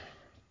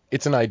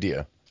 it's an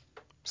idea.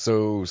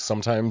 So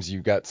sometimes you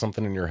got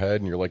something in your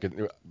head and you're like,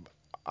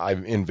 I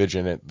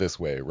envision it this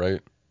way, right?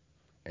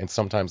 And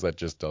sometimes that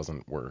just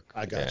doesn't work.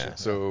 I got you.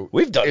 So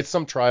it's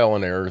some trial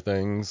and error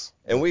things.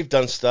 And we've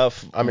done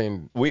stuff. I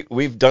mean,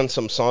 we've done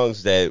some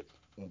songs that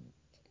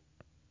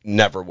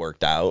never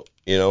worked out,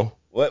 you know.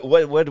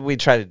 What did we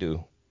try to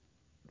do?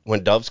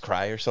 When Doves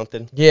Cry or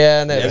something?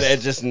 Yeah, and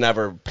it just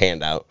never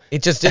panned out.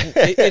 It just didn't.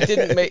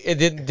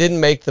 It didn't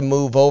make the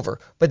move over.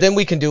 But then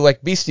we can do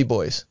like Beastie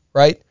Boys,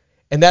 right?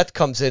 And that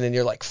comes in, and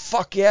you're like,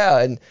 fuck yeah,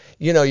 and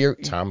you know you're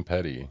Tom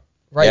Petty.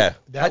 Right. Yeah.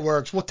 That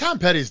works. Well, Tom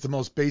Petty's the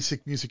most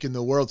basic music in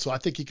the world, so I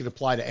think he could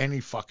apply to any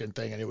fucking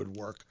thing and it would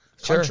work.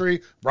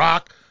 Country,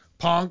 rock,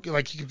 punk,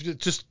 like you could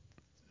just.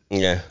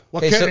 Yeah.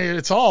 What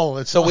it's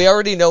all. So we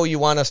already know you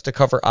want us to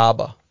cover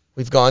ABBA.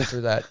 We've gone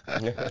through that.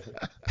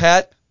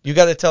 Pat, you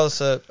got to tell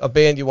us a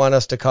band you want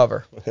us to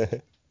cover.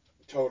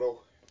 Toto.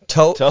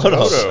 Toto.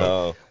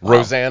 Oh.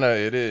 Rosanna,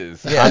 it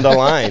is. Yeah. On the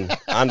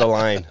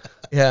line.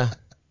 Yeah.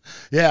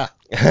 Yeah.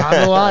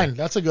 On the line.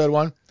 That's a good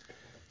one.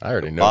 I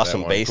already know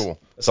awesome that one. bass. Cool.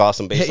 It's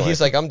awesome bass.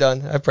 He's like, I'm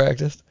done. I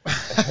practiced.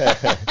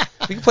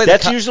 We can play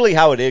That's usually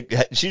how it is.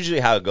 It's usually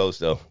how it goes,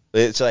 though.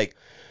 It's like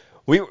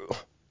we were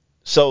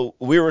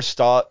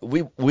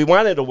we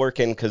wanted to work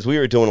in because we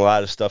were doing a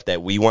lot of stuff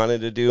that we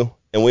wanted to do,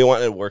 and we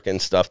wanted to work in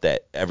stuff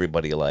that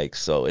everybody likes.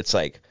 So it's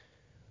like,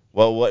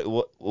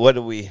 well, what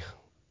do we?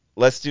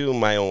 Let's do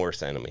My Own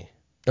Worst Enemy.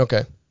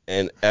 Okay.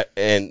 And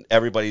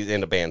everybody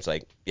in the band's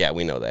like, yeah,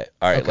 we know that.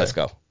 All right, let's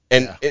go.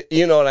 And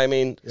you know what I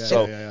mean?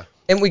 Yeah, yeah.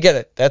 And we get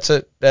it. That's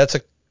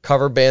a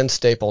cover band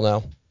staple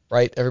now,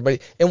 right?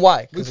 Everybody. And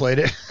why? We played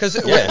it.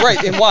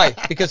 Right. And why?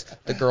 Because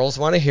the girls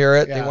want to hear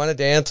it. Yeah. They want to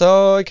dance.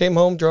 Oh, I came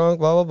home drunk.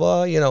 Blah blah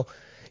blah. You know,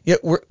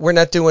 we're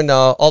not doing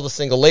all the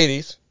single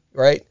ladies,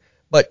 right?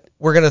 But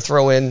we're gonna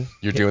throw in.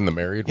 You're doing the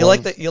married you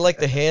ones? You like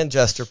the hand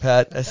gesture,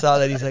 Pat. I saw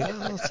that. He's like,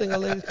 oh,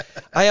 single ladies.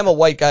 I am a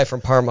white guy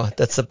from Parma.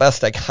 That's the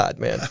best I got,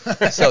 man.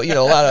 So you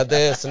know, a lot of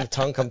this and the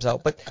tongue comes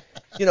out. But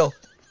you know,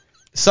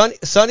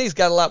 Sonny's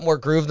got a lot more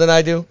groove than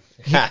I do.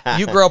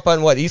 You grew up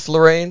on what, East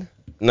Lorraine?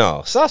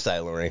 No,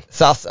 Southside Lorraine.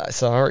 Southside.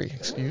 Sorry,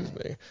 excuse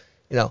me.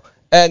 You know,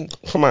 and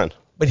come on.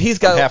 But he's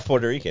got I'm half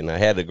Puerto Rican. I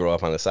had to grow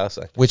up on the South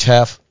Side. Which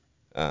half?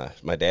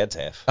 My dad's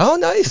half. Oh,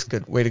 nice.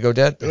 Good way to go,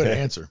 Dad. Good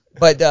answer.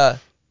 But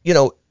you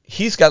know,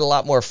 he's got a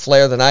lot more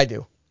flair than I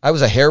do. I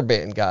was a hair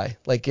band guy,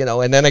 like, you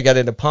know, and then I got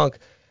into punk.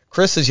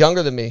 Chris is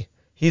younger than me.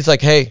 He's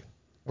like, hey,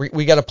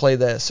 we got to play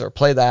this or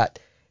play that,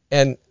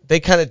 and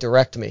they kind of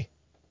direct me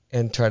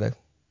and try to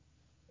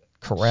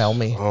corral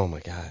me. Oh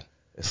my God,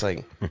 it's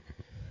like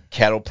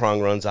cattle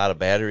prong runs out of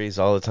batteries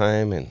all the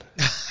time, and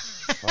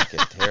fucking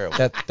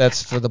terrible.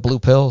 That's for the blue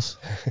pills.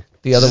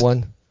 The other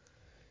one,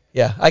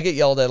 yeah, I get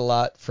yelled at a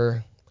lot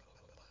for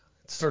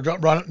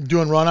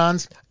doing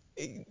run-ons.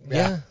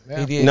 Yeah.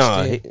 ADHD.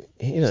 No,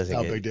 he doesn't.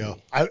 No big deal.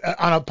 On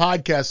a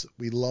podcast,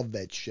 we love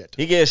that shit.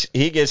 He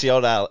gets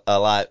yelled out a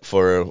lot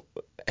for.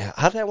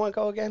 How did that one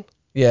go again?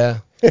 Yeah.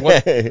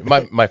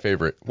 My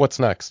favorite. What's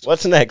next?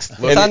 What's next?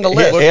 It's on the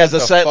list. He has a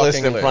set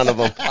list in front of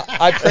him.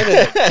 I printed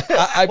it.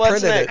 I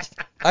printed next? it.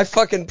 I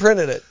fucking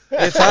printed it.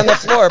 It's on the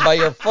floor by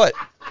your foot.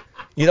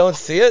 You don't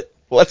see it?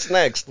 What's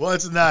next?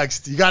 What's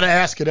next? You got to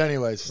ask it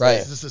anyways. Right.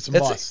 This is a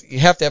must. You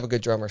have to have a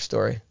good drummer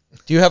story.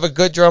 Do you have a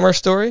good drummer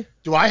story?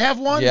 Do I have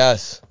one?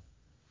 Yes.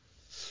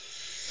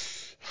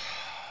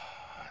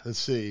 Let's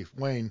see.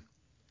 Wayne.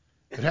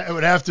 It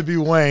would have to be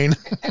Wayne.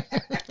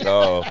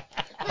 Oh.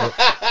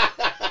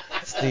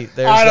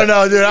 I don't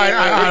know, dude. I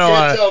don't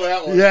can't tell want that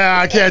to. one. Yeah,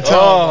 I can't tell.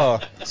 Oh,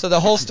 So the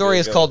whole story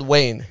is called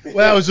Wayne. Well,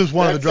 that was just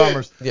one of the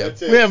drummers. Yeah.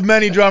 That's it. We have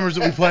many drummers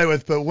that we play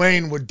with, but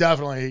Wayne would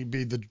definitely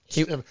be the.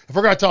 If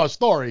we're gonna tell a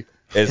story,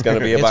 it's gonna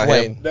be It's about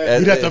Wayne.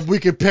 him. we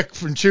could pick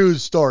and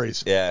choose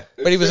stories. Yeah.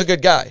 But he was a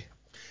good guy.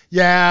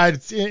 Yeah,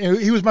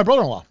 he was my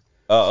brother-in-law.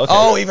 Oh, okay.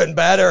 Oh, even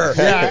better.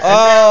 Yeah.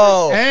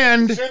 Oh.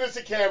 And As soon as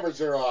the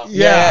cameras are off.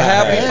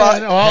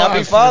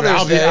 Happy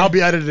Father's Day. I'll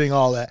be editing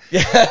all that.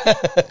 Yeah.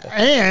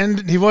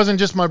 And he wasn't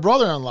just my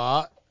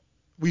brother-in-law.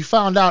 We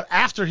found out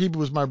after he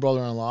was my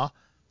brother-in-law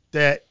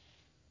that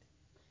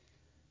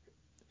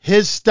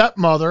his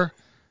stepmother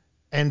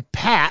and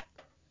Pat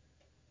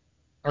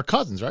are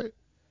cousins, right?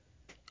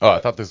 Oh, I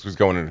thought this was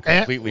going in a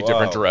completely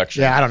different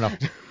direction. Yeah, I don't know.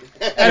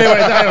 Anyway,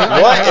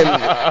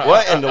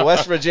 What in the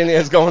West Virginia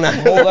is going on?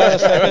 Hold on a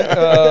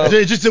second.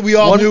 it's just that we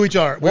all knew each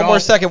other. One more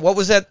second. What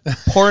was that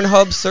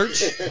Pornhub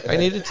search I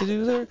needed to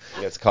do there?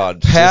 It's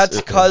called Pat's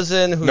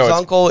cousin, whose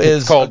uncle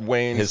is it's called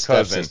Wayne's his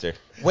cousin. stepsister.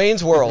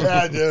 Wayne's World.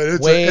 Yeah,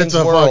 dude, Wayne's it's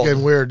a World.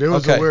 fucking weird. It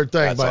was Okay. a weird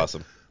thing, That's but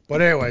awesome.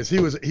 but anyways, he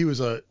was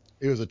a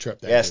trip.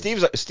 That Yeah,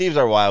 dude. Steve's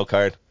our wild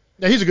card.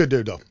 Yeah, he's a good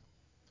dude though.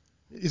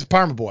 He's a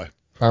Parma boy.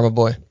 Parma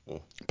boy.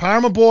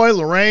 Parma boy,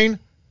 Lorraine.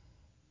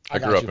 I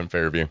grew up in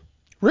Fairview.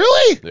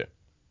 Really? Yeah.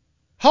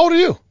 How old are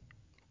you?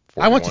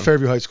 41. I went to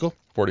Fairview High School.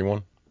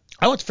 41.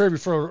 I went to Fairview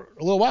for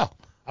a little while.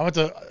 I went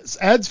to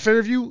Ed's,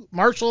 Fairview,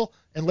 Marshall,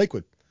 and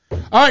Lakewood. All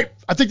right,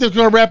 I think they're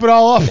going to wrap it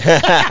all up.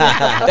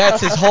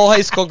 That's his whole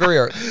high school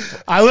career.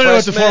 I literally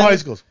went to 4 Freshman. high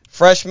schools.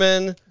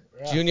 Freshman,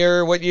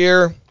 junior, what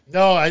year?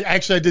 No, I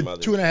did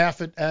Mother.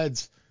 2.5 at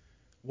Ed's,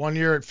 1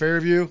 year at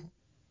Fairview,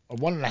 or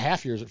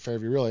 1.5 years at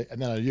Fairview really,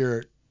 and then a year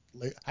at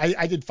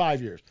I did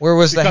 5 years. Where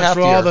was the Because half for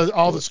year?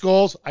 all the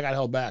schools, I got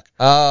held back.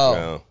 Oh,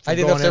 No. I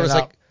didn't know if Going there in was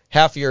and like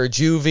half year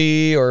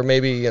juvie or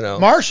maybe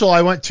Marshall,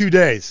 I went 2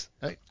 days.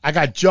 I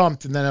got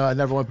jumped and then I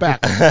never went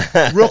back.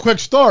 Real quick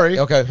story.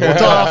 Okay. We'll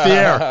talk off the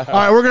air. All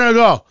right, we're gonna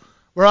go.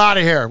 We're out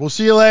of here. We'll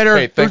see you later.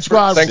 Hey, thanks Brute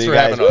Squad. thanks See for you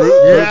guys. having us.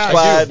 Brute Yeah,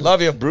 Squad.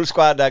 love you. Brute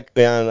Squad on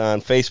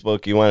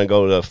Facebook. You want to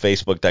go to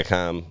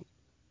facebook.com.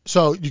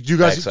 So you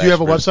guys, do you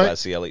have a website?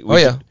 /CLE. Oh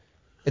yeah.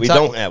 We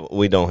don't have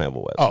a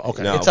website. Oh,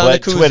 okay. No, It's on the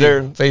but koozie,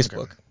 Twitter,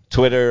 Facebook.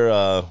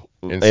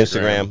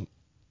 Instagram,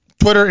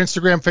 Twitter,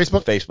 Instagram,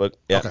 Facebook. Facebook.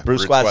 Yeah, Okay.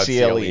 Brute Squad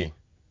CLE.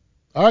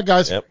 All right,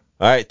 guys. Yep.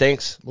 All right,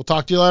 thanks. We'll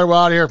talk to you later. We're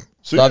out of here.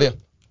 Love you.